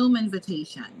you a Zoom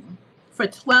invitation for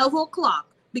 12 o'clock,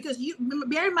 because you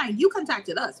bear in mind, you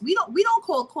contacted us. We don't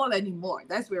call anymore.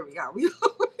 That's where we are. We don't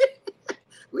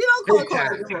call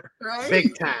anymore, right?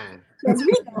 Big time. Because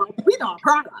we know our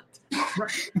product.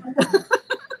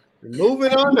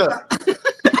 Moving on up.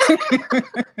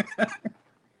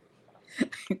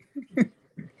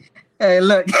 Hey,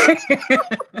 look.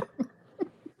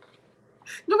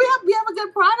 No, we have a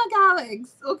good product,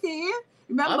 Alex. Okay,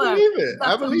 remember? I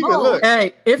believe it. Look,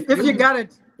 hey, if you got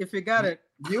it,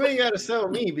 you ain't got to sell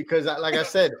me, because, like I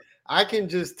said, I can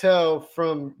just tell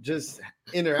from just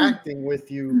interacting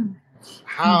with you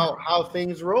how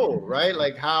things roll, right?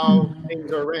 Like how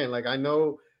things are ran. Like, I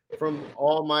know from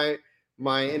all my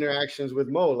interactions with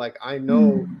Mo, like, I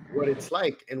know what it's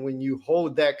like. And when you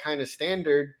hold that kind of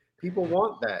standard, people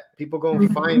want that. People gonna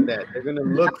find that. They're gonna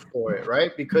look for it,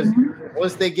 right? Because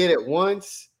once they get it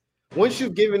once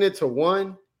you've given it to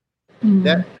one,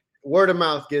 that word of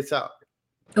mouth gets out.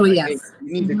 Oh, like, yes. hey,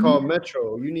 you need to call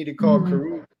Metro. You need to call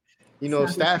Carew,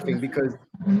 staffing, because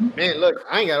man, look,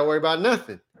 I ain't gotta worry about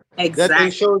nothing. Exactly. That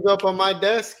thing shows up on my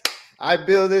desk. I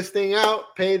bill this thing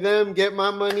out, pay them, get my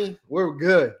money. We're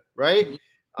good, right?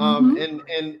 And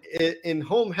in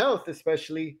home health,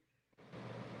 especially,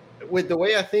 with the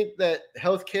way I think that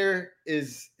healthcare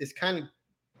is kind of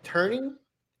turning,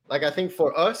 like, I think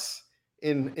for us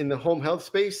in the home health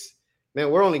space,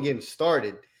 man, we're only getting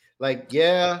started. Like,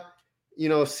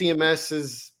 CMS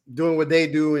is doing what they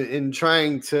do and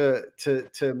trying to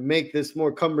make this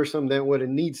more cumbersome than what it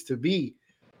needs to be.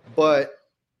 But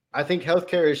I think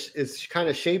healthcare is kind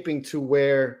of shaping to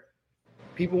where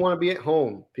people want to be at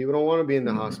home. People don't want to be in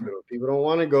the hospital. People don't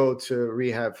want to go to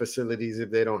rehab facilities if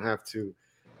they don't have to.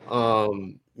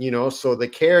 So the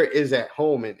care is at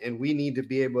home, and we need to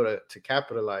be able to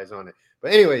capitalize on it.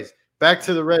 But anyways, back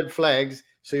to the red flags.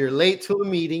 So you're late to a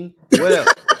meeting. What else?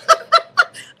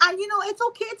 And it's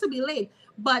okay to be late,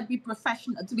 but be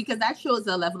professional, because that shows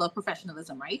a level of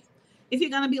professionalism, right? If you're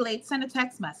gonna be late, send a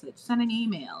text message, send an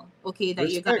email. Okay,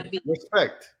 that you're gonna be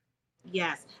respect.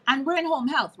 Yes, and we're in home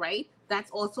health, right?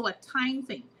 That's also a time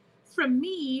thing. For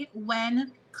me,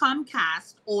 when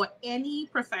Comcast or any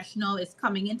professional is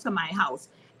coming into my house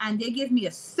and they give me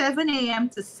a 7 a.m.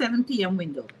 to 7 p.m.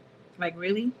 window, like,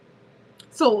 really?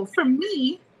 So for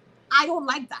me, I don't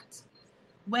like that.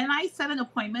 When I set an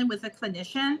appointment with a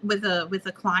clinician, with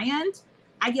a client,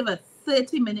 I give a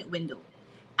 30-minute window.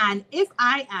 And if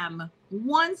I am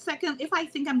 1 second, if I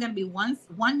think I'm going to be 1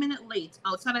 minute late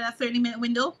outside of that 30-minute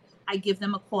window, I give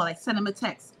them a call. I send them a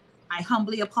text. I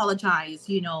humbly apologize,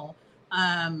 for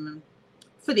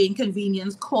the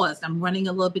inconvenience caused. I'm running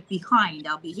a little bit behind.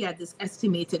 I'll be here at this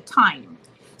estimated time.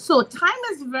 So time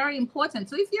is very important.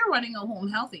 So if you're running a home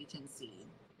health agency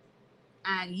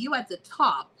and you at the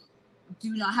top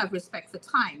do not have respect for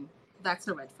time, that's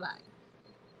a red flag,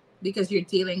 because you're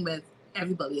dealing with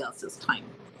everybody else's time.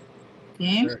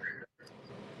 Okay. Sure.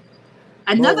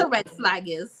 Another red flag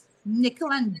is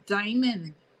nickel and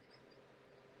diamond,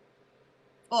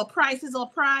 or price is or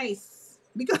price,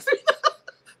 because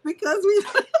we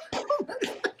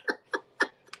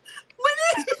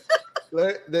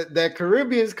that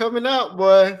Caribbean's coming out,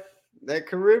 boy. That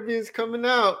Caribbean's coming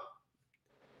out,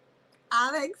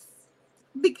 Alex,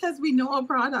 because we know our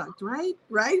product, right,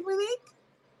 Malik?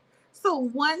 So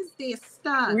once they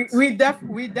start, we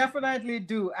definitely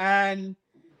do. And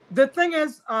the thing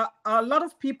is, a lot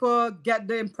of people get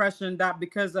the impression that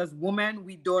because as women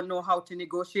we don't know how to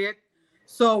negotiate.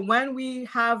 So when we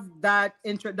have that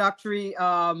introductory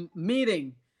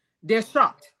meeting, they're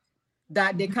shocked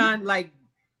that they can't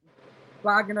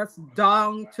bargain us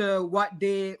down to what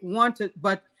they wanted.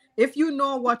 But if you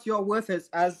know what your worth is,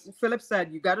 as Philip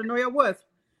said, you got to know your worth.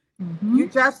 You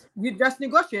just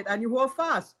negotiate and you hold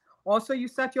fast. Also, you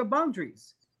set your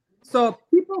boundaries. So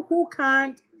people who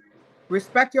can't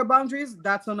respect your boundaries,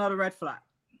 that's another red flag.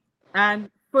 And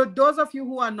for those of you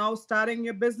who are now starting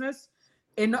your business,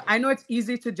 I know it's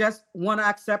easy to just want to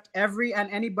accept every and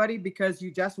anybody because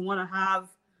you just want to have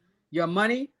your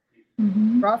money.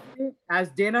 Roughly, as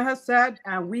Danah has said,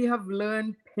 and we have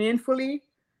learned painfully,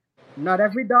 not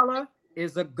every dollar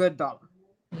is a good dollar.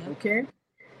 Okay?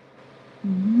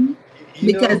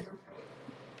 Because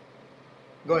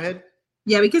go ahead.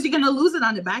 Yeah, because you're going to lose it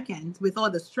on the back end with all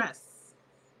the stress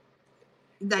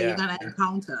that you're going to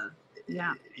encounter.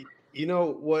 Yeah. You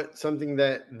know what? Something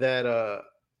that's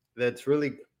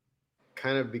really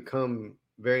kind of become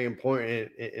very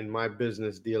important in my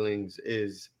business dealings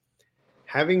is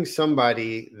having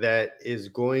somebody that is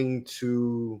going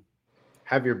to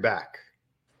have your back,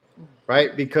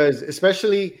 right? Because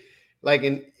especially like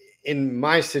in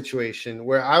my situation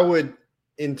where I would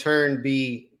in turn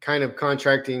be kind of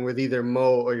contracting with either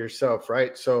Mo or yourself,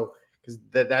 right? So because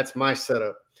that's my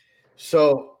setup.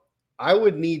 So I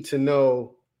would need to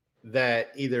know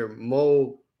that either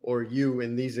Mo or you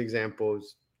in these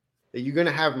examples, that you're going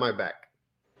to have my back,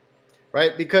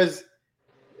 right? Because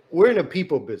we're in a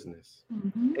people business.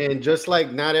 And just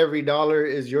like not every dollar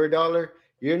is your dollar,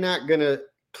 you're not going to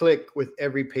click with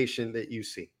every patient that you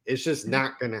see. It's just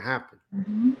not going to happen.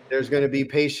 There's going to be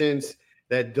patients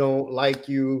that don't like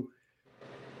you,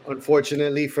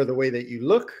 unfortunately, for the way that you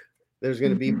look. There's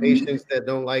going to be patients that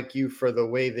don't like you for the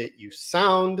way that you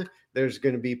sound. There's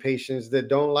going to be patients that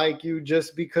don't like you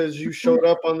just because you showed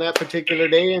up on that particular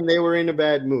day and they were in a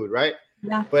bad mood, right?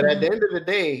 Yeah. But at the end of the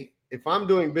day, if I'm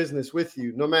doing business with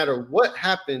you, no matter what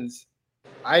happens,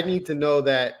 I need to know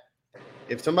that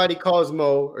if somebody calls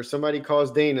Mo or somebody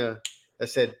calls Danah, I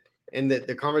said, and that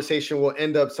the conversation will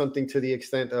end up something to the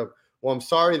extent of, well, I'm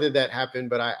sorry that happened,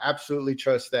 but I absolutely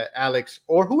trust that Alex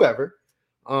or whoever,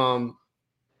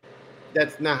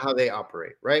 that's not how they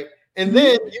operate, right? And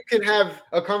then you can have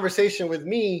a conversation with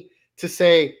me to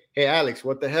say, hey, Alex,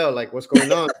 what the hell? Like, what's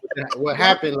going on? What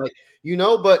happened? Like,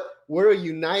 but we're a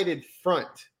united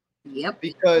front. Yep.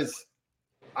 Because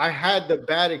I had the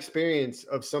bad experience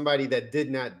of somebody that did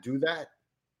not do that.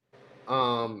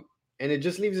 And it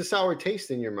just leaves a sour taste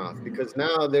in your mouth because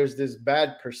now there's this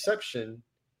bad perception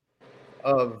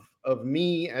of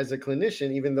me as a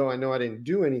clinician, even though I know I didn't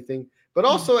do anything, but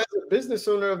also as a business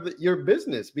owner of your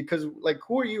business, because like,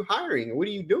 who are you hiring? What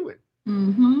are you doing?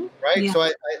 Right. Yeah. So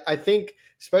I think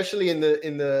especially in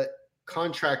the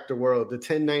contractor world, the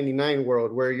 1099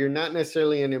 world, where you're not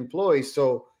necessarily an employee.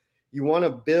 So you want to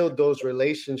build those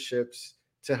relationships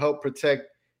to help protect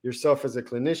yourself as a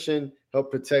clinician,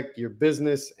 help protect your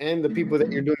business and the people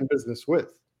that you're doing business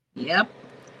with. Yep.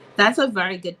 That's a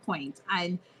very good point.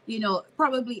 And,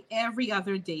 probably every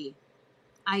other day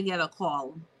I get a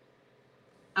call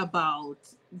about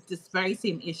this very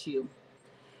same issue.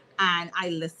 And I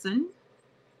listen.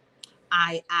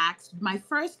 I ask, my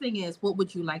first thing is, what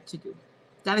would you like to do?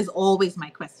 That is always my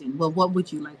question. Well, what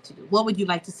would you like to do? What would you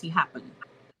like to see happen?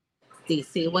 They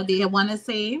say what they want to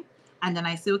say. And then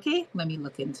I say, okay, let me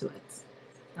look into it.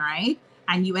 All right.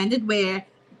 And you ended where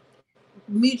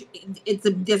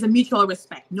there's a mutual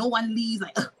respect. No one leaves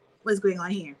like, what's going on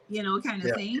here? Kind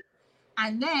of thing.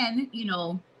 And then,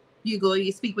 You go,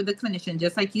 you speak with the clinician,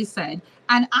 just like you said.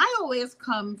 And I always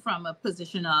come from a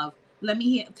position of,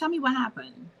 tell me what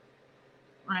happened,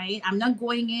 right? I'm not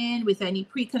going in with any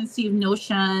preconceived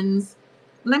notions.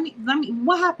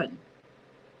 What happened,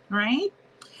 right?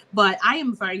 But I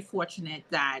am very fortunate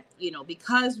that,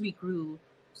 because we grew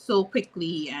so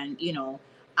quickly, and,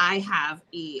 I have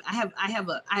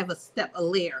a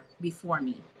layer before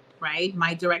me, right?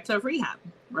 My director of rehab,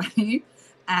 right?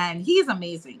 And he's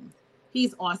amazing.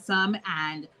 He's awesome.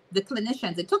 And the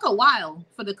clinicians, it took a while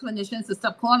for the clinicians to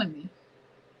stop calling me.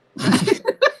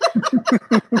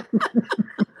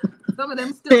 Some of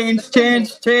them still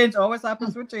change. Always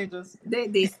happens with changes.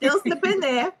 They still slip in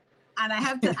there. And I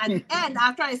have to, at the end,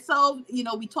 after I solve,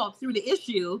 we talk through the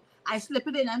issue, I slip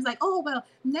it in. I was like, oh, well,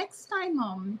 next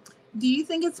time, do you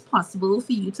think it's possible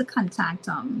for you to contact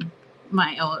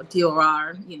my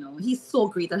DOR? He's so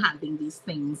great at handling these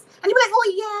things. And he'd be like,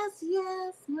 oh,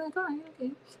 yes. I'm like, all right,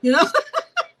 okay.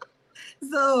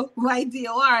 So my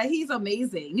DOR, he's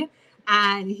amazing.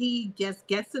 And he just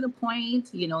gets to the point,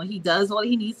 he does all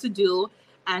he needs to do.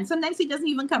 And sometimes he doesn't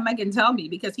even come back and tell me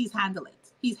because he's handled it.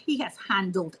 He has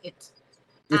handled it.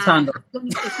 It's handled.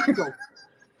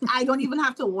 I don't even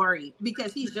have to worry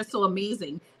because he's just so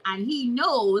amazing. And he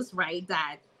knows, right,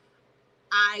 that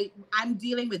I'm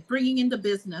dealing with bringing in the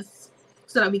business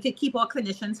so that we could keep our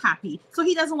clinicians happy. So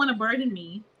he doesn't want to burden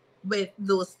me with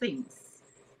those things,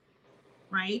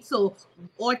 right? So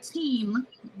our team,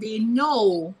 they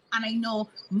know, and I know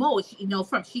Mo,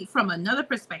 from another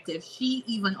perspective, she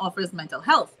even offers mental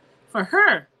health for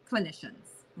her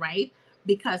clinicians, right?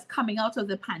 Because coming out of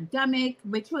the pandemic,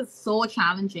 which was so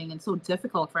challenging and so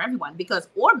difficult for everyone, because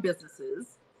our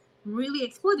businesses really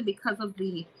exploded because of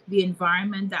the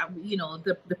environment that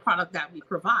the product that we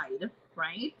provide,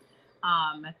 right?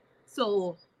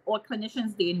 So our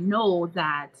clinicians, they know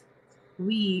that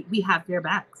we have their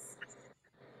backs.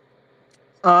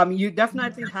 You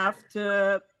definitely have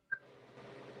to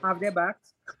have their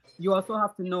backs. You also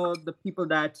have to know the people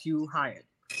that you hired.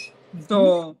 Mm-hmm.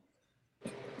 So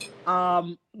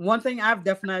one thing I've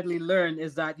definitely learned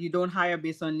is that you don't hire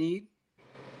based on need.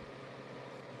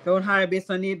 Don't hire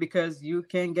based on need because you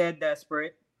can get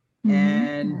desperate, mm-hmm.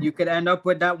 and you could end up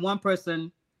with that one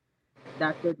person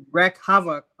that could wreak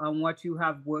havoc on what you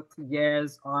have worked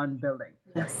years on building.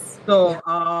 Yes. So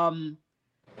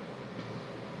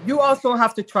you also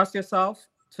have to trust yourself,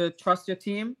 to trust your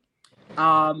team.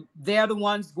 They're the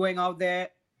ones going out there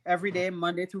every day,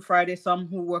 Monday through Friday, some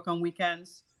who work on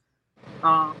weekends.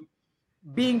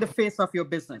 Being the face of your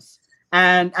business.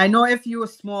 And I know if you are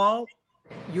small,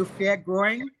 you fear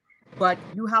growing, but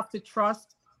you have to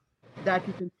trust that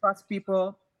you can trust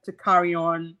people to carry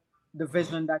on the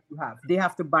vision that you have. They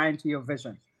have to buy into your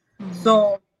vision. Mm-hmm.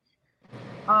 So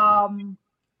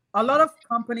a lot of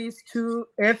companies too,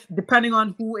 if depending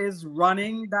on who is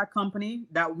running that company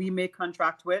that we may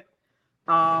contract with,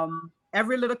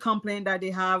 every little complaint that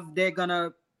they have, they're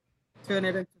gonna turn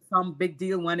it into some big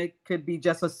deal when it could be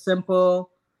just a simple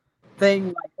thing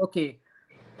like, okay,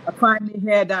 a client may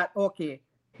hear that, okay,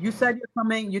 you said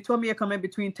you told me you're coming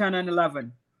between 10 and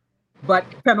 11, but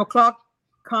 10 o'clock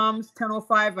comes,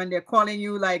 10:05, and they're calling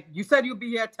you like, you said you'll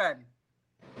be here at 10.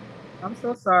 I'm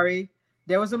so sorry.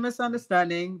 There was a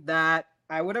misunderstanding that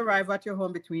I would arrive at your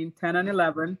home between 10 and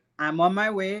 11. I'm on my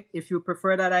way. If you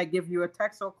prefer that I give you a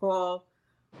text or call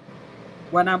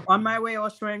when I'm on my way or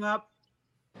showing up,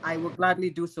 I will gladly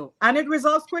do so. And it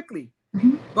resolves quickly.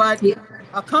 Mm-hmm. But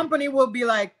a company will be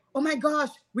like, oh my gosh,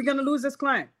 we're going to lose this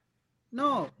client.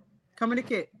 No,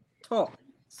 communicate, talk.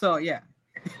 So yeah.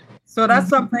 So that's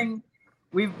something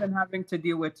we've been having to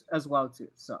deal with as well too.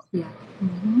 So yeah.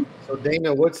 Mm-hmm. So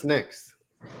Danah, what's next?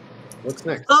 What's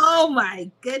next? Oh my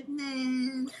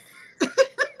goodness.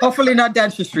 Hopefully not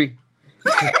dentistry.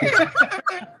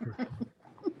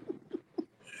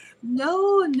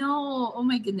 No. Oh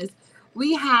my goodness.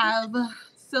 We have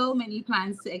so many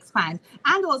plans to expand.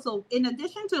 And also, in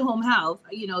addition to home health,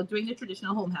 doing the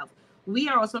traditional home health, we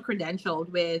are also credentialed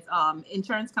with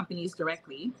insurance companies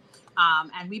directly.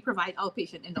 And we provide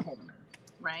outpatient in the home,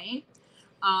 right?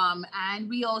 And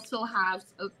we also have,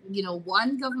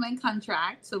 one government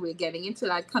contract. So we're getting into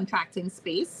that contracting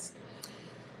space.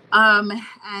 And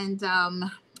I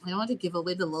don't want to give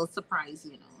away the little surprise,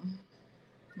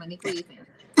 Monique, what do you think?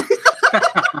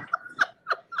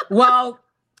 Well,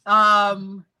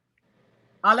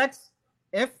 Alex,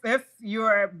 if you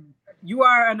are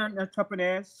an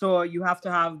entrepreneur, so you have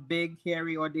to have big,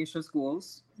 hairy, audacious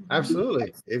goals.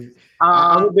 Absolutely.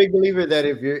 I'm a big believer that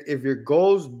if your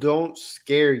goals don't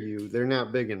scare you, they're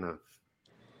not big enough.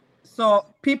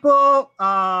 So people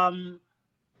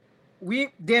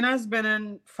Dana's been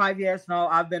in 5 years now.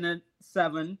 I've been in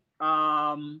 7.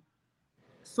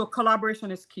 So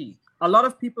collaboration is key. A lot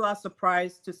of people are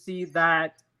surprised to see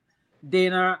that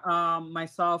Danah,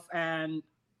 myself, and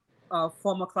a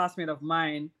former classmate of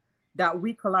mine, that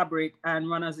we collaborate and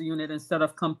run as a unit instead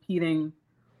of competing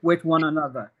with one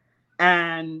another.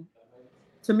 And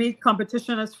to me,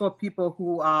 competition is for people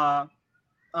who are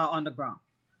on the ground.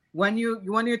 When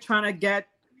you're trying to get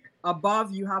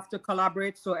above, you have to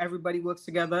collaborate so everybody works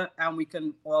together and we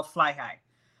can all fly high.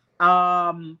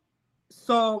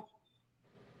 So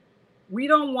we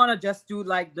don't want to just do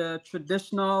like the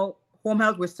traditional home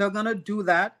health. We're still gonna do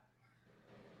that.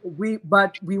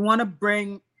 But we want to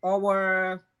bring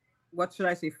our, what should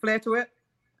I say, flair to it,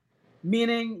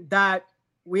 meaning that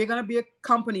we're gonna be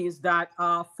companies that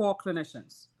are for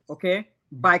clinicians, okay,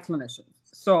 by clinicians.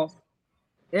 So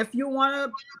if you want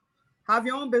to have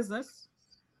your own business,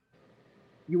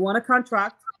 you want to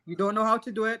contract, you don't know how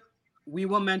to do it, we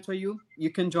will mentor you.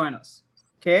 You can join us,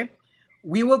 okay?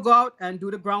 We will go out and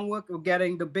do the groundwork of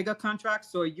getting the bigger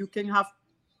contracts so you can have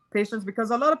patients,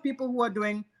 because a lot of people who are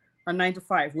doing a 9 to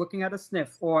 5, working at a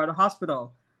SNF or at a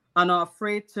hospital, are not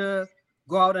afraid to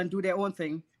go out and do their own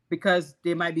thing because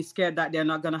they might be scared that they're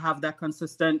not going to have that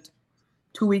consistent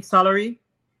 2-week salary.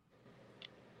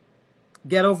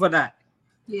 Get over that.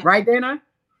 Yeah. Right, Danah?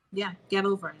 Yeah, get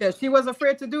over it. Yeah, she was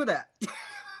afraid to do that.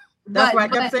 That's why I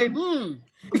kept saying,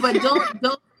 But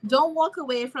don't walk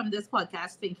away from this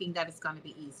podcast thinking that it's going to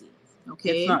be easy.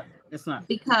 Okay? It's not.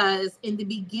 Because in the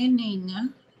beginning,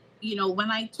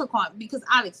 when I took on, because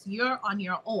Alex, you're on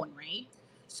your own, right?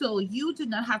 So you do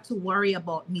not have to worry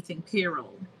about meeting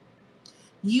payroll.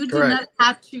 You do not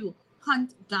have to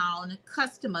hunt down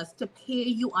customers to pay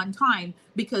you on time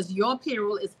because your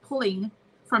payroll is pulling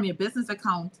from your business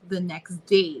account the next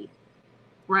day,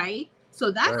 right? So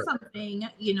that's something,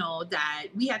 that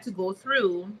we had to go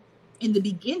through in the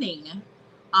beginning.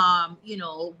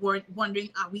 We're wondering,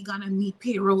 are we gonna meet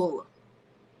payroll?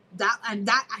 And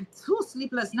 2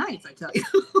 sleepless nights, I tell you.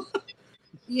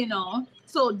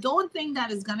 So don't think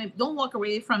that don't walk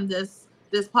away from this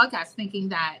podcast thinking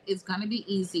that it's gonna be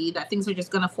easy, that things are just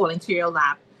gonna fall into your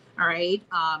lap. All right.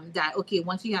 That, okay,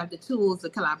 once you have the tools, the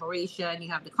collaboration, you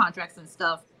have the contracts and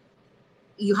stuff,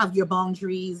 you have your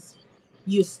boundaries,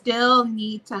 you still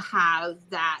need to have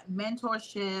that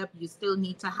mentorship. You still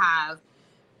need to have,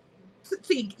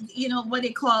 what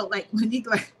they call, like, when you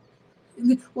like,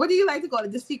 what do you like to call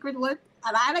it? The secret word?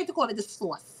 And I like to call it the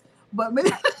sauce. But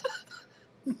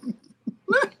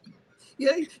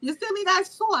you still need that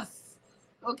sauce.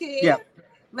 Okay? Yeah.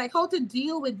 Like how to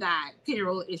deal with that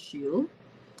payroll issue,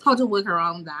 how to work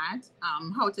around that,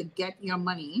 how to get your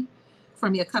money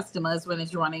from your customers when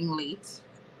it's running late.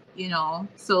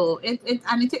 So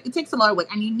it takes a lot of work,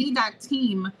 and you need that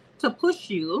team to push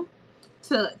you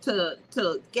to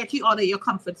get you out of your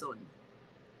comfort zone.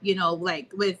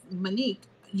 Like with Monique,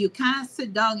 you can't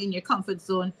sit down in your comfort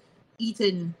zone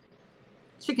eating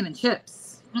chicken and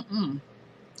chips.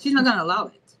 She's not gonna allow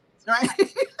it,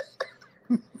 right?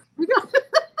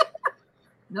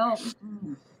 No.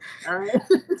 All right.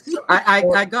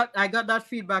 I got that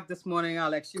feedback this morning,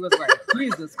 Alex. She was like,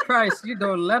 Jesus Christ, you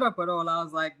don't let up at all. I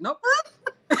was like, nope.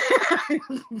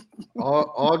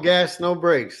 all gas, no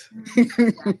brakes.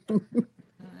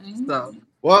 So,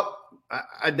 well,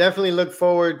 I definitely look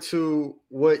forward to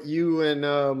what you and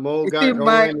Mo got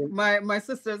going. My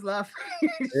sister's laughing.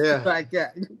 Yeah. Like,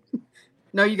 yeah.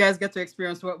 No, you guys get to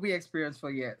experience what we experienced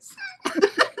for years.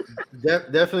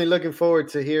 Definitely looking forward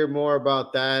to hear more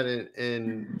about that,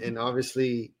 and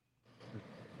obviously,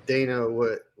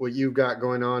 Danah, what you've got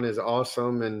going on is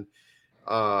awesome, and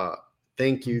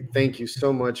thank you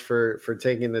so much for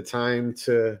taking the time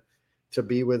to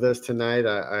be with us tonight.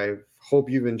 I hope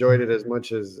you've enjoyed it as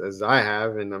much as I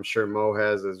have, and I'm sure Mo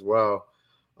has as well.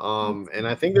 And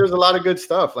I think there's a lot of good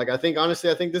stuff. Like, honestly,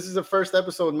 I think this is the first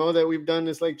episode, Mo, that we've done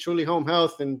this like truly home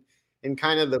health and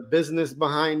kind of the business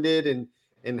behind it,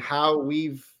 and how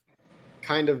we've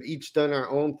kind of each done our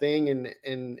own thing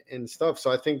and stuff.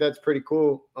 So I think that's pretty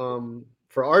cool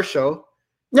for our show.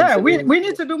 Yeah, we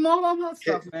need to do more home health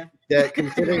stuff, man. That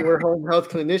considering we're home health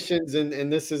clinicians,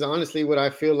 and this is honestly what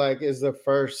I feel like is the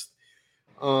first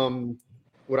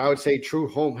what I would say true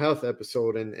home health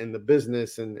episode, and the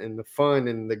business and the fun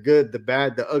and the good, the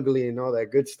bad, the ugly, and all that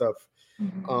good stuff.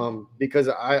 Because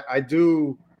I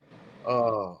do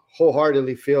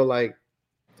wholeheartedly feel like,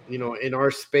 in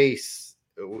our space,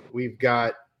 we've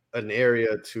got an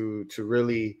area to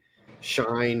really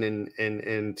shine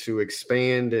and to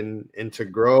expand and to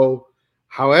grow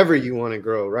however you want to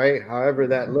grow, right? However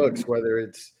that looks, whether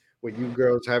it's what you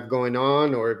girls have going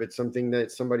on, or if it's something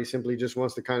that somebody simply just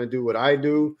wants to kind of do what I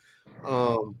do.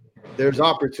 There's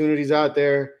opportunities out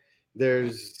there.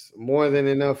 There's more than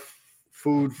enough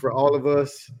food for all of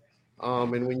us.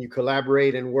 And when you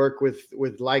collaborate and work with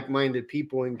like-minded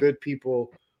people and good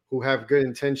people who have good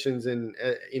intentions and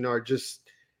are just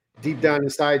deep down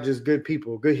inside just good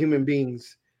people, good human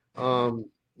beings,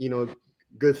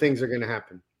 good things are going to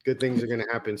happen. Good things are going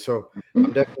to happen. So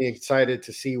I'm definitely excited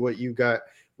to see what you got,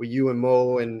 what you and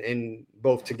Mo and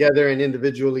both together and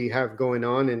individually have going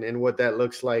on, and what that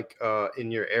looks like in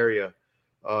your area.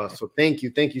 So thank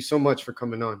you so much for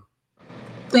coming on.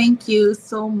 Thank you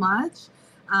so much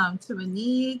to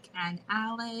Monique and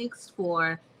Alex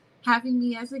for having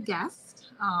me as a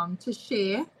guest to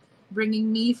share,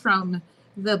 bringing me from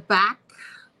the back,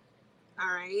 all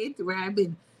right, where I've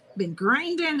been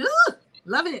grinding. Ooh,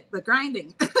 loving it, the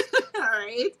grinding. All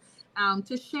right,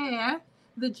 to share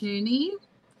the journey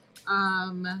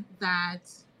that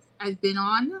I've been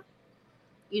on,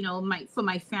 for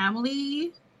my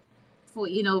family.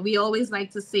 We always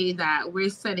like to say that we're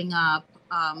setting up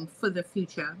for the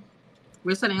future.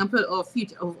 We're setting up a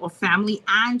future of family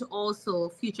and also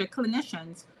future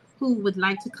clinicians who would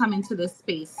like to come into this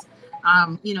space.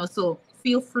 So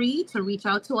feel free to reach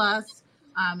out to us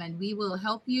and we will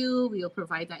help you. We will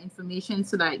provide that information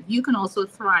so that you can also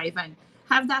thrive and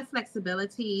have that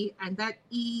flexibility and that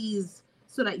ease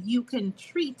so that you can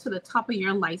treat to the top of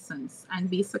your license and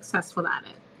be successful at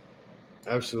it.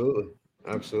 Absolutely.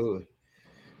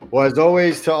 Well, as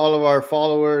always, to all of our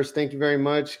followers, thank you very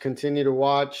much. Continue to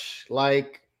watch,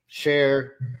 like,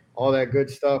 share, all that good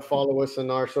stuff. Follow us on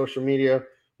our social media.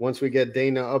 Once we get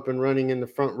Danah up and running in the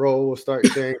front row, we'll start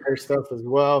sharing her stuff as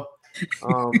well.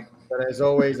 But as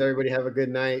always, everybody have a good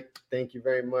night. Thank you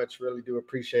very much. Really do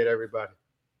appreciate everybody.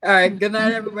 All right. Good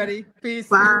night, everybody. Peace.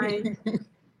 Bye.